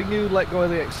 Yeah, when you let go of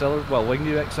the accelerator, well, when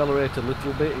you accelerate a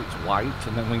little bit, it's white,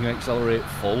 and then when you accelerate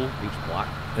full, it's black.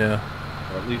 Yeah.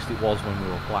 Or at least it was when we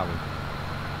were ploughing.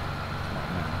 It's not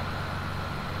now.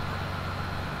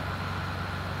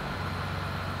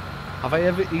 Have I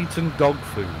ever eaten dog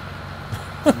food?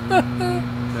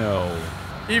 No.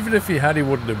 Even if he had, he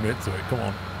wouldn't admit to it. Come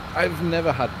on. I've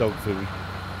never had dog food.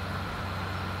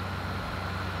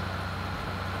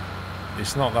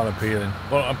 It's not that appealing.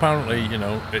 Well, apparently, you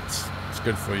know, it's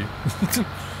good for you.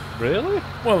 Really?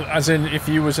 Well, as in, if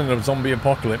you was in a zombie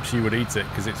apocalypse, you would eat it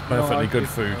because it's perfectly good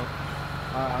food.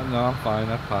 No, I'm fine.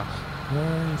 I pass.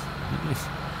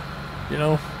 You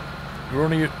know, you're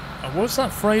only. What's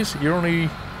that phrase? You're only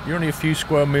a few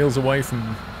square meals away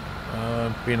from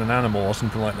being an animal or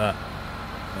something like that.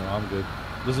 No, I'm good.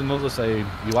 There's another saying,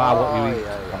 you are what you eat.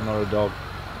 I'm not a dog.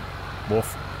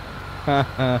 Woof.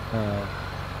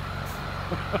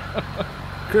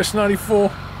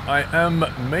 Chris94, I am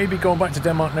maybe going back to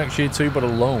Denmark next year too, but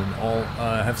alone. I'll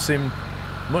have seen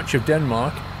much of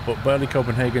Denmark, but barely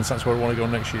Copenhagen, so that's where I want to go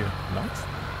next year. Nice.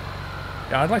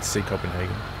 Yeah, I'd like to see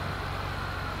Copenhagen.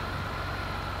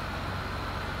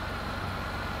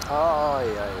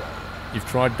 You've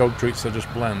tried dog treats, they're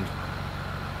just bland.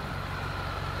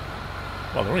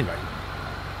 Well, they're only like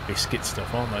biscuit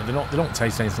stuff, aren't they? They don't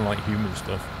taste anything like human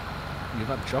stuff. You've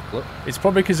had chocolate. It's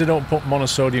probably because they don't put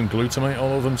monosodium glutamate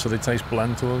all over them, so they taste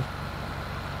bland to us.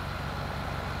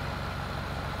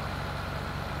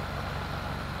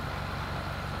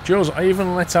 Jules, I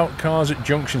even let out cars at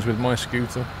junctions with my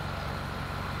scooter.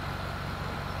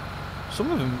 Some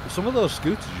of those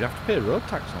scooters, you have to pay road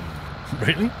tax on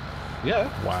them. Really? Yeah.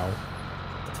 Wow.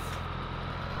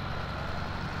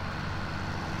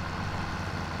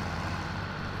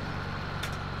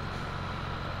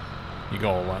 You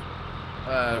got all that?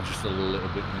 Just a little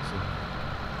bit missing.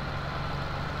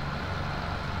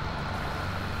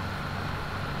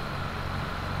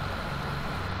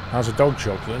 How's a dog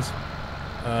chocolate?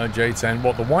 J10.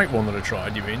 What, the white one that I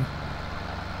tried, you mean?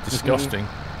 Disgusting.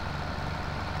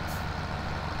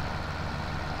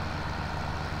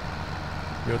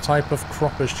 Your type of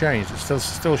crop has changed. It's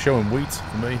still showing wheat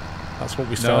for me. That's what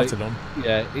we started on.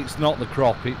 Yeah, it's not the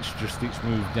crop, it's just it's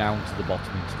moved down to the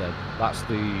bottom instead. That's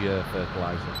the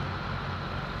fertilizer.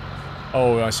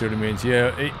 Oh, I see what it means. Yeah,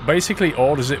 it basically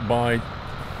orders it by,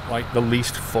 like, the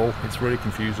least full. It's really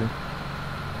confusing.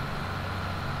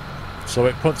 So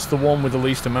it puts the one with the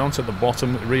least amount at the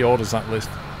bottom. It reorders that list,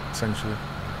 essentially.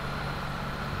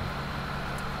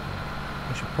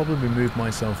 I should probably move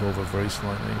myself over very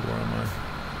slightly. Where am I?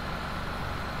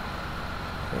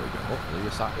 There we go. Hopefully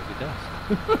you're sat at your desk.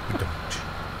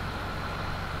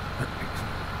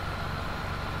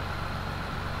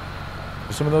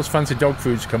 Some of those fancy dog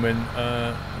foods come in.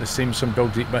 There seems some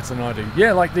dogs eat better than I do.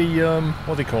 Yeah, like the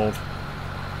what are they called?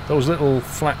 Those little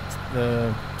flat.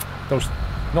 Those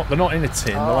they're not in a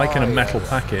tin. They're like in a metal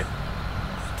packet.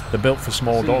 They're built for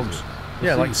small dogs.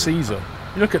 Yeah, like Caesar.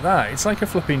 You look at that. It's like a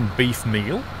flipping beef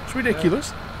meal. It's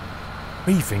ridiculous. Yeah.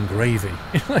 Beef in gravy.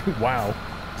 Like, wow.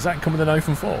 Does that come with a knife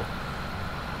and fork?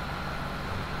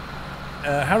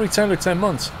 Harry Taylor, 10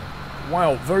 months.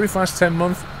 Wow, very fast 10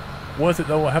 months. Worth it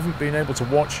though. I haven't been able to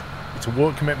watch. It's a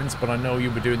work commitments, but I know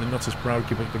you'll be doing the nutters proud.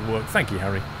 Keep up good work. Thank you,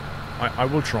 Harry. I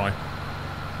will try.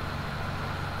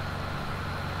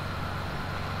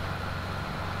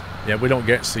 Yeah, we don't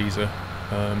get Caesar.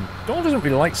 Dawn doesn't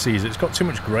really like Caesar. It's got too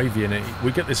much gravy in it.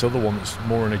 We get this other one that's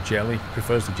more in a jelly.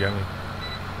 Prefers the jelly.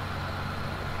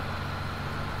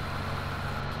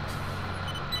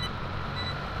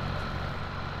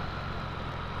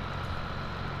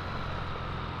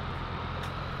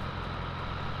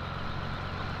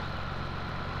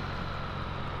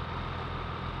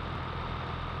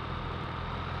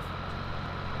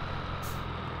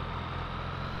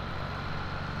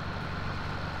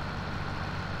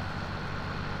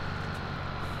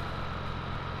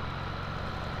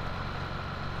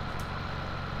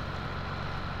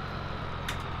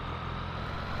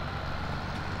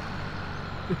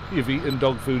 You've eaten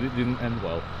dog food, it didn't end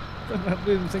well. I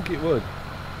didn't think it would.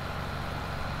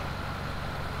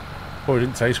 Oh, it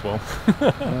didn't taste well.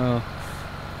 No.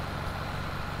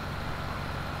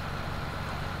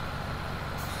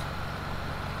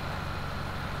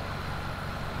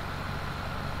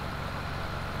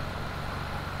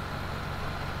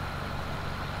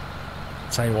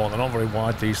 Tell you what, they're not very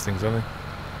wide, these things, are they? No.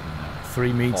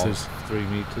 3 meters. 3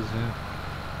 meters, yeah.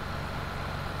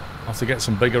 I'll have to get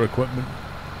some bigger equipment.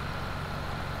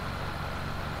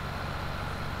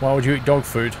 Why would you eat dog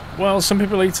food? Well, some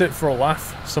people eat it for a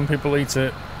laugh. Some people eat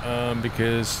it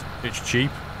because it's cheap,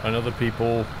 and other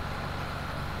people,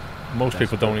 most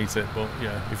people don't eat it. But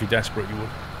yeah, if you're desperate, you would.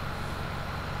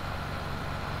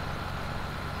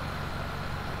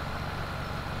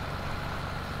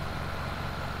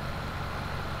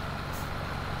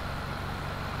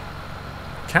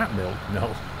 Cat milk?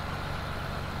 No.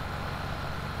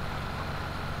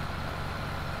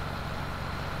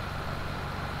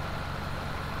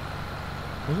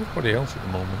 There's everybody else at the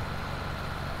moment.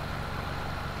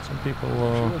 Some people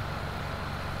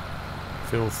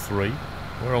feel 3.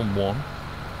 We're on 1.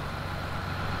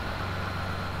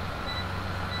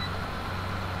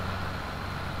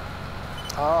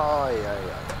 Oh, yeah.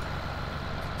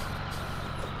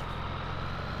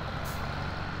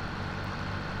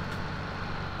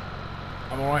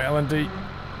 I'm alright, LND. Let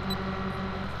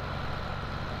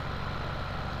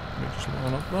me just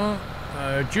line up that.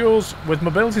 Jules, with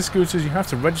mobility scooters, you have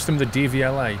to register them with the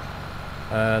DVLA.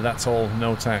 That's all,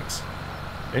 no tax.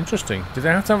 Interesting. Do they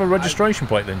have to have a registration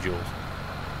plate then, Jules?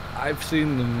 I've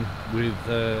seen them with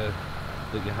that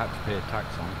you had to pay a tax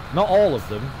on. Not all of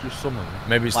them, just some of them.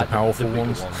 Maybe it's like the powerful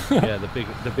ones. Yeah, the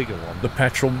bigger ones. The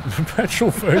petrol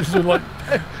version, like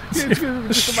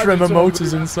Shrimmer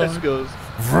motors inside.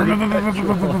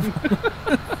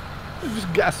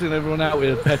 Just gassing everyone out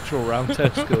with petrol around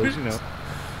Tesco's, you know.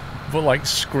 But like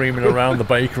screaming around the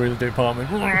bakery department.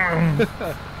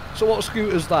 So what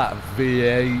scooter's that?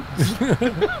 V8.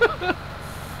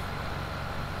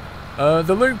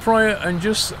 The Luke Pryor and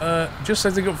just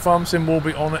setting up farm sim will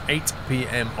be on at 8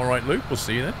 PM. Alright, Luke, we'll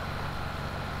see you then.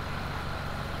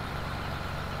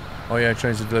 Oh yeah,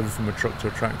 change the delivery from a truck to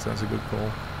a tractor. That's a good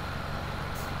call.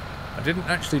 I didn't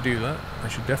actually do that. I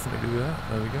should definitely do that.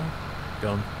 There we go.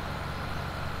 Done.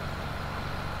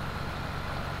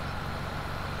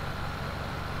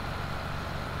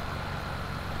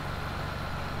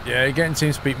 Yeah, you're getting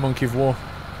TeamSpeak Monkey of War.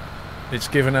 It's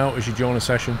given out as you join a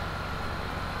session.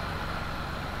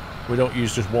 We don't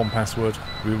use just one password.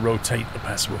 We rotate the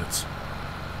passwords.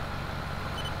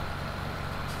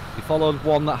 You followed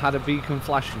one that had a beacon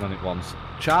flashing on it once.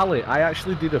 Charlie, I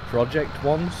actually did a project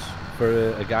once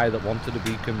for a guy that wanted a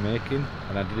beacon making,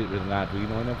 and I did it with an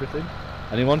Arduino and everything.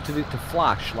 And he wanted it to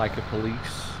flash like a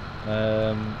police,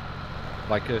 well,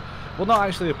 not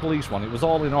actually a police one. It was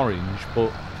all in orange,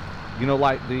 but you know,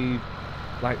 like the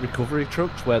recovery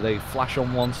trucks where they flash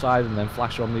on one side and then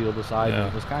flash on the other side. Yeah. And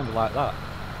it was kind of like that.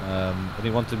 And he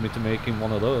wanted me to make him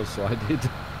one of those, so I did.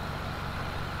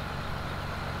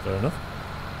 Fair enough.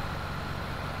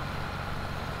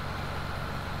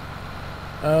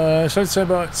 So to say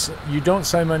about, you don't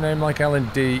say my name like Alan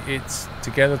D. It's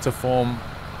together to form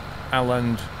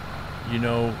Alan, you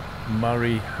know,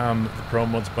 Murray Ham, the Pro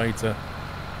Mods Beta.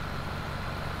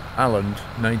 Alan,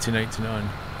 1989.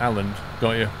 Alan,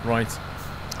 got you, right.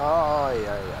 Oh,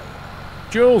 yeah.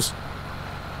 Jules,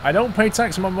 I don't pay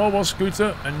tax on my mobile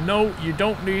scooter, and no, you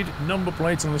don't need number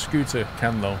plates on the scooter.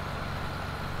 Can though.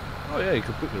 Oh yeah, you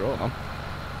could put your own on.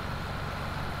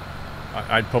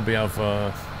 I'd probably have,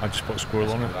 I'd just put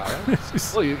Squirrel on it.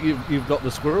 Well, you've got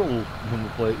the Squirrel number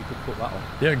plate, you could put that on.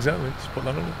 Yeah, exactly, just put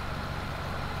that on. You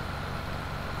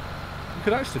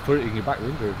could actually put it in your back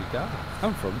window of your car.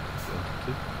 I'm from.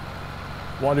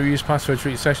 Why do we use passwords for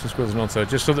each session, Squirrels and Otto?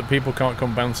 Just so that people can't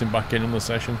come bouncing back in on the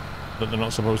session that they're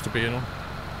not supposed to be in on.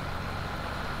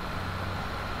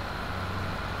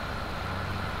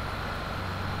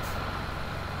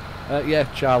 Yeah,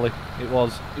 Charlie. It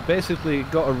was. It basically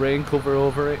got a rain cover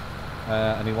over it,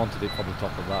 and he wanted it on the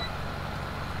top of that.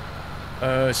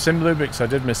 Simlubix, I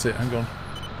did miss it. Hang on.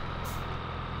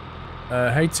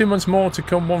 Hey, 2 months more to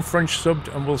come. 1 French subbed,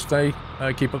 and we'll stay.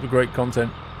 Keep up the great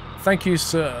content. Thank you,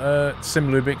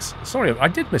 Simlubix. Sorry, I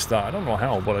did miss that. I don't know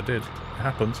how, but I did. It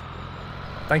happened.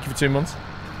 Thank you for 2 months.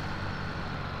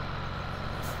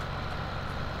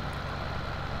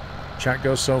 Chat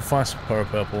goes so fast,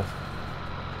 Purple.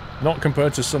 Not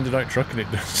compared to Sunday Night Trucking,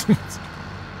 it doesn't.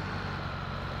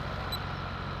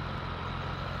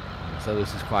 So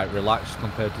this is quite relaxed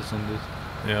compared to Sundays.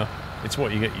 Yeah, it's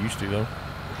what you get used to, though.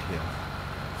 Yeah.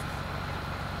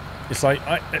 It's like,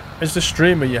 as the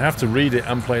streamer, you have to read it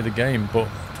and play the game, but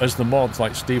as the mods,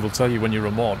 like Steve will tell you when you're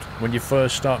a mod, when you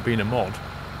first start being a mod,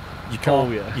 you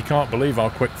can't, you can't believe how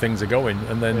quick things are going,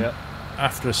 and then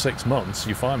after 6 months,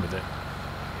 you're fine with it.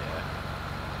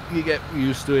 Yeah. You get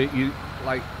used to it, you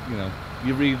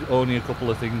read only a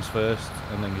couple of things first,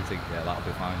 and then you think, yeah, that'll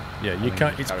be fine. Yeah, you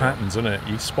can't, it's patterns, isn't it?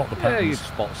 You spot the patterns. Yeah, you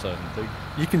spot certain things.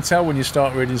 You can tell when you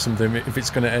start reading something if it's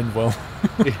going to end well.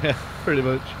 Yeah, pretty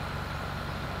much.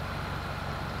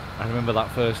 I remember that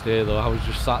first day though, I was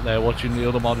just sat there watching the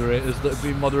other moderators that had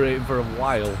been moderating for a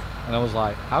while, and I was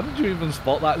like, how did you even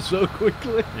spot that so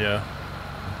quickly? Yeah.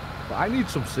 But I need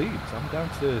some seeds, I'm down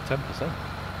to 10%.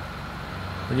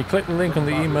 When you click the link on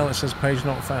the email, it says page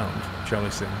not found,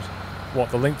 Charlie Sims. What,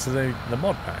 the link to the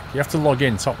mod pack? You have to log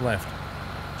in, top left,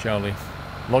 Charlie.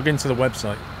 Log into the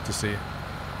website to see it.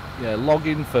 Yeah, log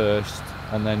in first,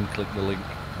 and then click the link,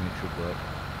 and it should work.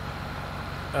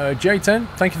 J10,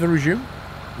 thank you for the resume.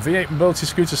 V8 mobility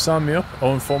scooter, sign me up.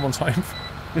 Oh, and 4 months time.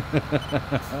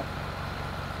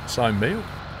 Sign me up.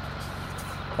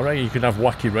 I reckon you could have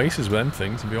wacky races with them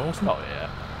things, it'd be awesome. Oh yeah.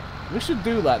 We should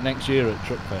do that next year at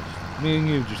Truckfest. Me and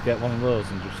you just get one of those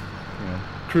and just,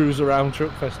 cruise around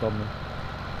Truckfest on them.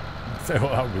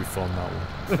 That would be fun, that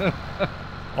one.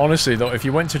 Honestly though, if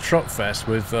you went to Truckfest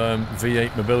with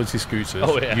V8 mobility scooters,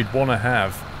 you'd want to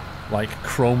have like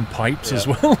chrome pipes as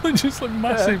well. Just like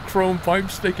massive chrome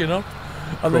pipes sticking up.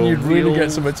 And then you'd really get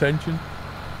some attention.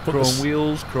 Put chrome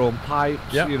wheels, chrome pipes,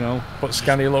 Put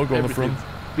Scania logo on the front.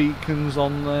 Beacons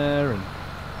on there.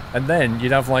 And then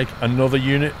you'd have like another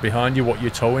unit behind you, what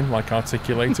you're towing, like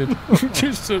articulated.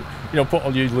 Just to, put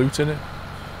all your loot in it.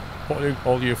 Put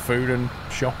all your food and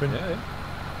shopping. Yeah.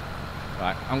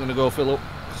 Right, I'm going to go fill up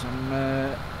because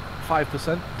I'm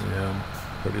 5%. Yeah, I'm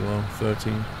pretty low,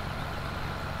 13.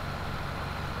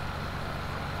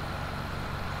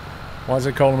 Why is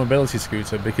it called a mobility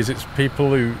scooter? Because it's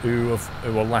people who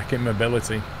are lacking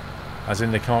mobility, as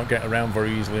in they can't get around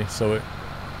very easily, so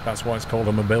that's why it's called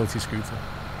a mobility scooter.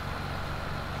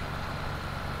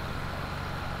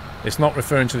 It's not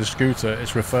referring to the scooter,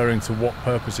 it's referring to what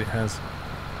purpose it has.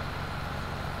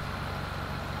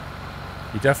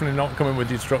 You're definitely not coming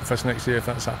with your Truckfest next year if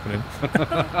that's happening.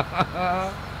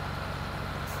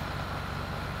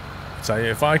 So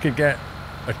if I could get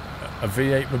a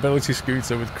V8 mobility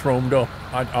scooter with chromed up,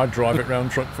 I'd drive it round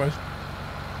Truckfest.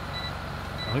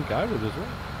 I think I would as well.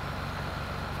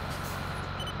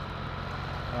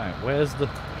 Right, where's the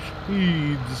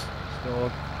seeds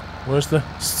stored? Where's the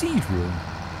seed room?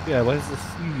 Yeah, where's the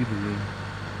seed room?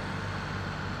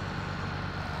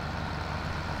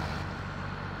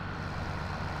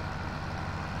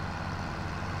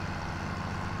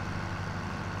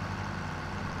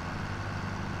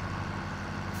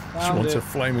 Just want a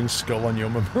flaming skull on your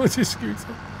mobility scooter.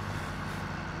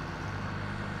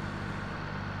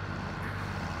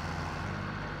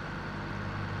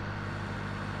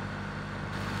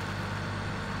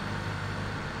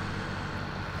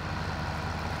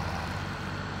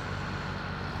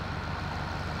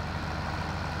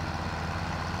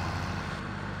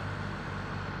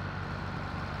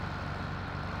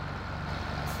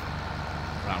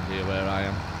 Round here where I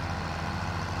am.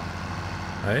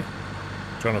 Hey?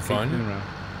 Trying to find you.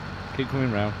 Keep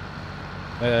coming round.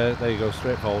 There you go,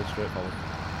 straight forward.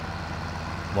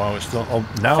 Wow, it's not. Oh,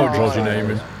 now it draws your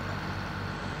name in.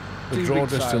 The draw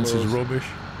distance is rubbish.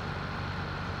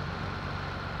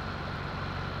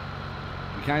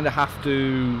 You kind of have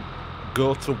to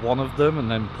go to one of them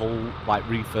and then pull, like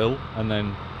refill, and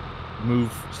then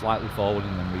move slightly forward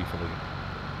and then refill again.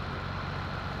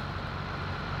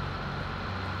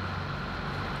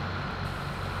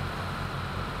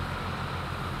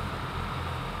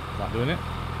 Is that doing it?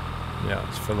 Yeah,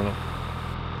 it's filling up.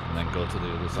 And then go to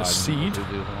the other side. Seed? And do the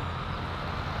other one.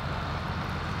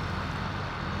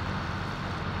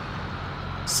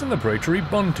 Celebratory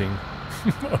bunting.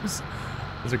 That's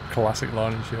a classic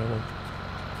line in Sherlock.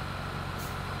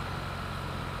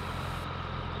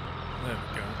 There we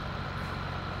go.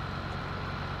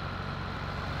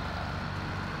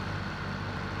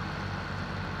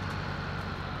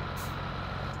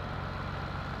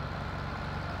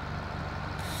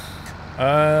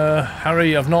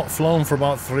 Harry, I've not flown for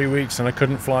about 3 weeks and I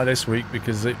couldn't fly this week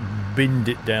because it binned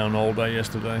it down all day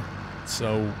yesterday.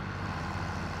 So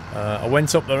I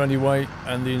went up there anyway,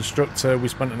 and the instructor, we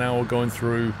spent an hour going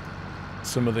through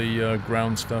some of the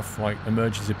ground stuff like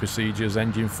emergency procedures,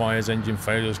 engine fires, engine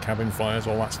failures, cabin fires,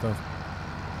 all that stuff.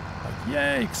 Like,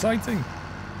 yay, exciting.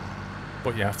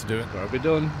 But you have to do it. Gotta be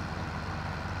done.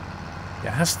 You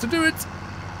has to do it.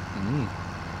 Mm.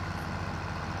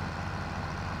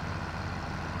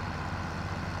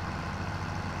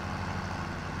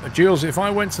 Jules, if I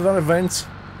went to that event,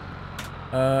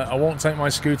 I won't take my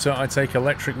scooter, I take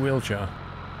electric wheelchair.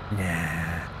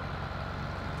 Nah.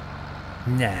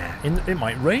 Nah. It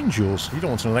might rain, Jules. You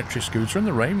don't want an electric scooter in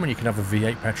the rain when you can have a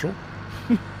V8 petrol.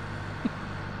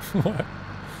 What?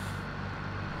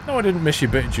 No, I didn't miss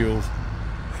your bit, Jules.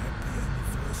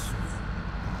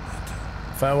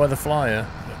 Fair weather flyer.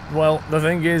 Well, the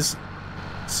thing is,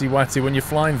 Siwati, when you're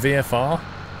flying VFR,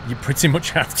 you pretty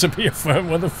much have to be a fair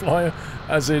weather flyer.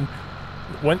 As in,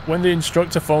 when the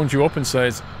instructor phones you up and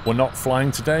says, we're not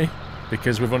flying today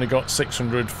because we've only got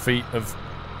 600 feet of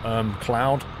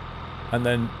cloud and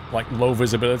then like low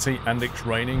visibility and it's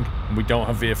raining and we don't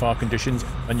have VFR conditions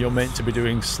and you're meant to be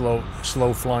doing slow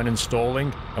flying and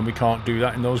stalling and we can't do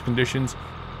that in those conditions,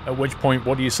 at which point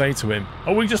what do you say to him?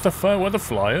 Are we just a fair weather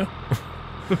flyer?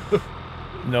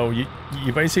 No, you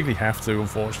basically have to,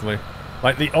 unfortunately.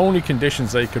 Like, the only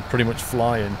conditions they could pretty much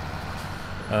fly in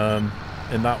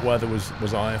that weather was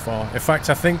IFR. In fact,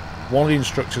 I think one of the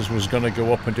instructors was going to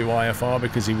go up and do IFR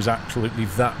because he was absolutely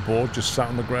that bored, just sat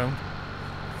on the ground.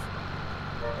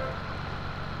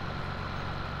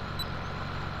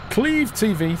 Cleve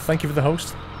TV, thank you for the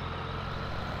host.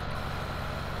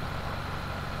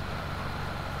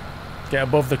 Get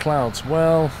above the clouds.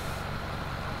 Well,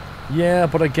 yeah,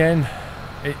 but again,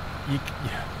 It's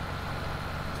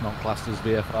not classed as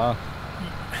VFR.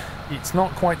 It's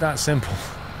not quite that simple.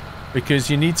 Because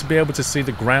you need to be able to see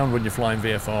the ground when you're flying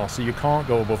VFR, so you can't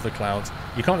go above the clouds.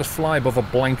 You can't just fly above a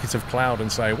blanket of cloud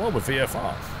and say, well, we're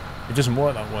VFR. It doesn't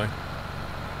work that way.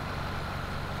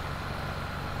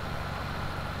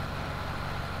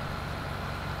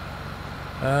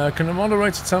 Can the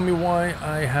moderator tell me why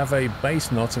I have a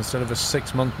base nut instead of a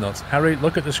 6-month nut? Harry,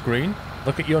 look at the screen.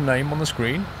 Look at your name on the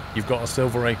screen. You've got a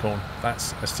silver acorn.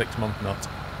 That's a 6-month nut.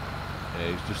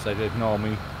 Yeah, he's just said, ignore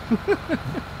me.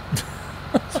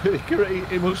 So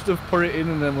he must have put it in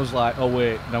and then was like, oh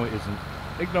wait, no it isn't.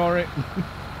 Ignore it.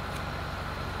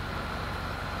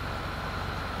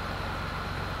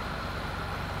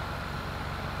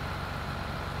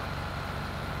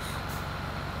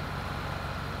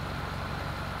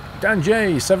 Dan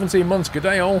J, 17 months. Good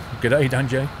day, all. Good day, Dan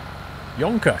J.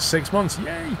 Yonka, 6 months.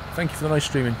 Yay! Thank you for the nice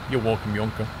streaming. You're welcome,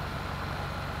 Yonka.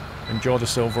 Enjoy the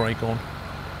silver acorn.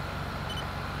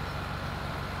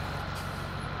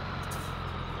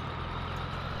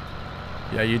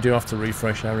 Yeah, you do have to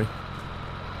refresh, Harry.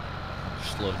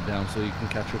 Just slow it down so you can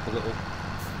catch up a little.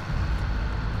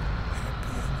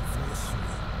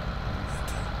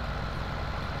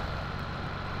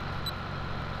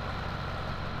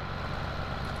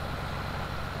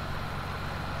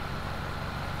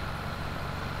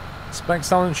 Spec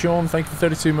Silent Sean, thank you for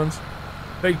 32 months.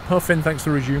 Big Puffin, thanks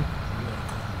for resume.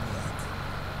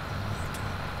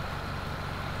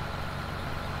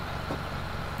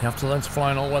 You have to learn to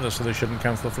fly in all weather, so they shouldn't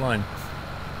cancel the flying.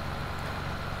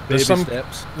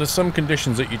 There's some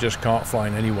conditions that you just can't fly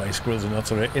in anyway. Squirrels and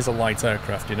Nutter, it is a light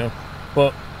aircraft, you know.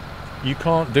 But you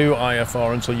can't do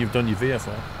IFR until you've done your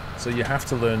VFR. So you have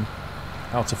to learn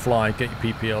how to fly, get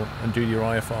your PPL, and do your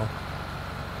IFR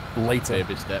later.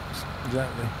 Baby steps.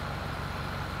 Exactly.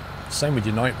 Same with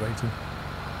your night rating.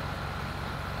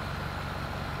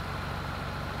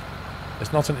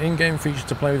 It's not an in-game feature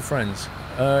to play with friends.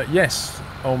 Yes,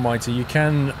 Almighty, you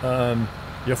can,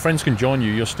 your friends can join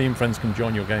you, your Steam friends can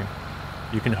join your game.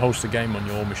 You can host a game on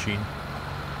your machine.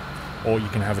 Or you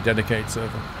can have a dedicated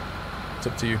server. It's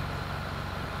up to you.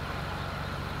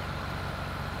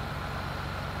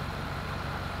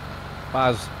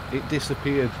 Baz, it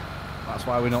disappeared. That's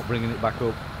why we're not bringing it back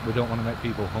up. We don't want to make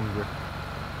people hungry.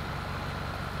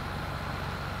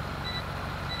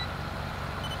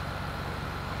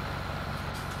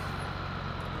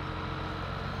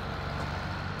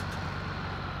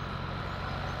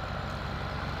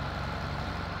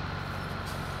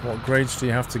 What grades do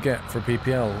you have to get for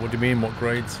PPL? What do you mean, what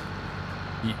grades?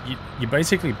 You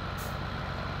basically...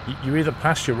 You either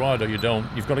pass your ride or you don't.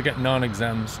 You've got to get 9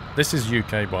 exams. This is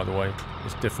UK, by the way.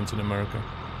 It's different in America.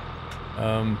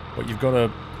 But you've got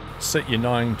to sit your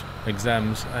 9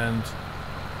 exams and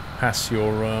pass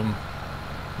your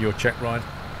check ride.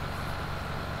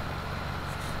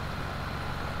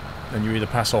 and you either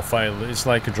pass or fail. It's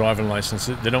like a driving license.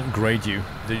 They don't grade you.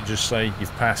 They just say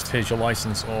you've passed. Here's your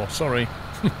license. Or sorry,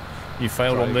 you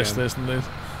failed on this, this, and this.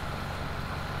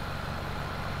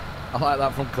 I like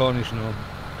that from Cornish Gnome.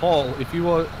 Paul, if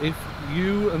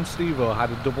you and Steve-O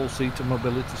had a double-seater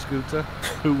mobility scooter,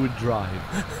 who would drive?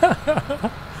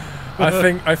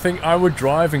 I think I would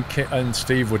drive and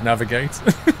Steve would navigate.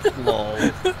 Lol.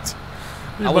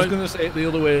 I was going to say it the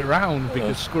other way around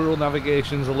because Squirrel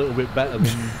navigation's a little bit better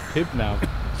than Pib now.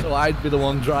 So I'd be the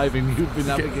one driving, you'd be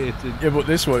navigating. Yeah, but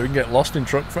this way we can get lost in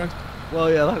truck fed.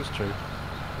 Well, yeah, that's true.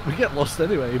 We get lost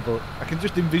anyway, but I can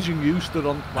just envision you stood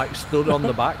on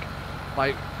the back,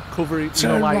 like covering,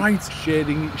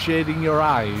 shading your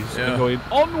eyes and going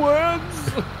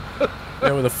onwards.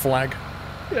 Yeah, with a flag.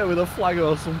 Yeah, with a flag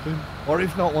or something. Or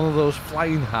if not, one of those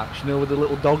flying hats, with the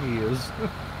little dog ears.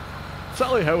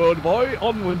 Sally ho, old boy,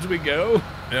 onwards we go.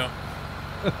 Yeah.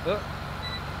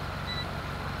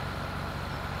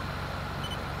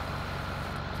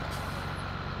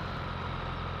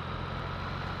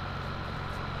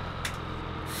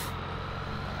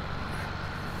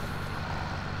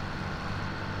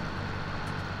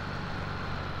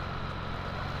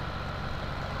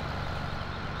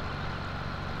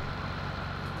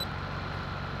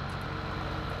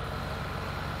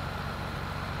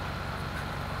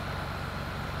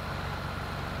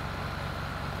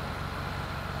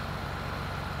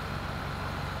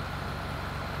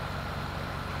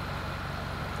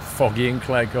 Foggy and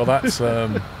Clegg. Oh, that's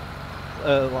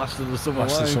Last of the Summer Wine.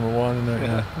 Last of the Summer Wine, isn't it?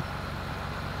 Yeah.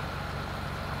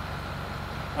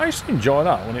 I used to enjoy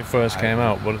that when it first came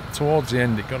out, but towards the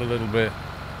end it got a little bit,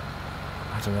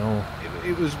 I don't know.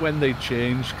 It was when they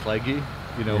changed Cleggy,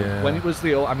 when it was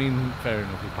the old, I mean, fair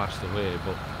enough, he passed away,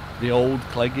 but the old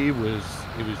Cleggy was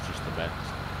just the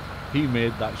best. He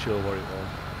made that show what it was.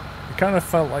 It kind of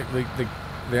felt like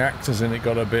the actors in it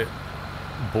got a bit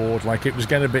bored, like it was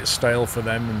getting a bit stale for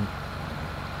them, and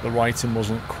the writing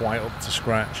wasn't quite up to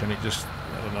scratch, and it just,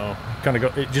 I don't know,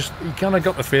 you kind of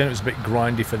got the feeling it was a bit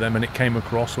grindy for them, and it came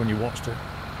across when you watched it.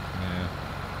 Yeah.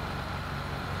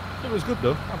 It was good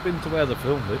though. I've been to where they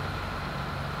filmed it.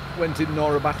 Went in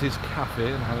Nora Batty's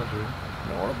cafe and had a drink.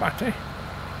 Nora Batty?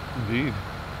 Indeed.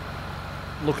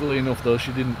 Luckily enough though,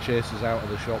 she didn't chase us out of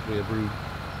the shop with a broom.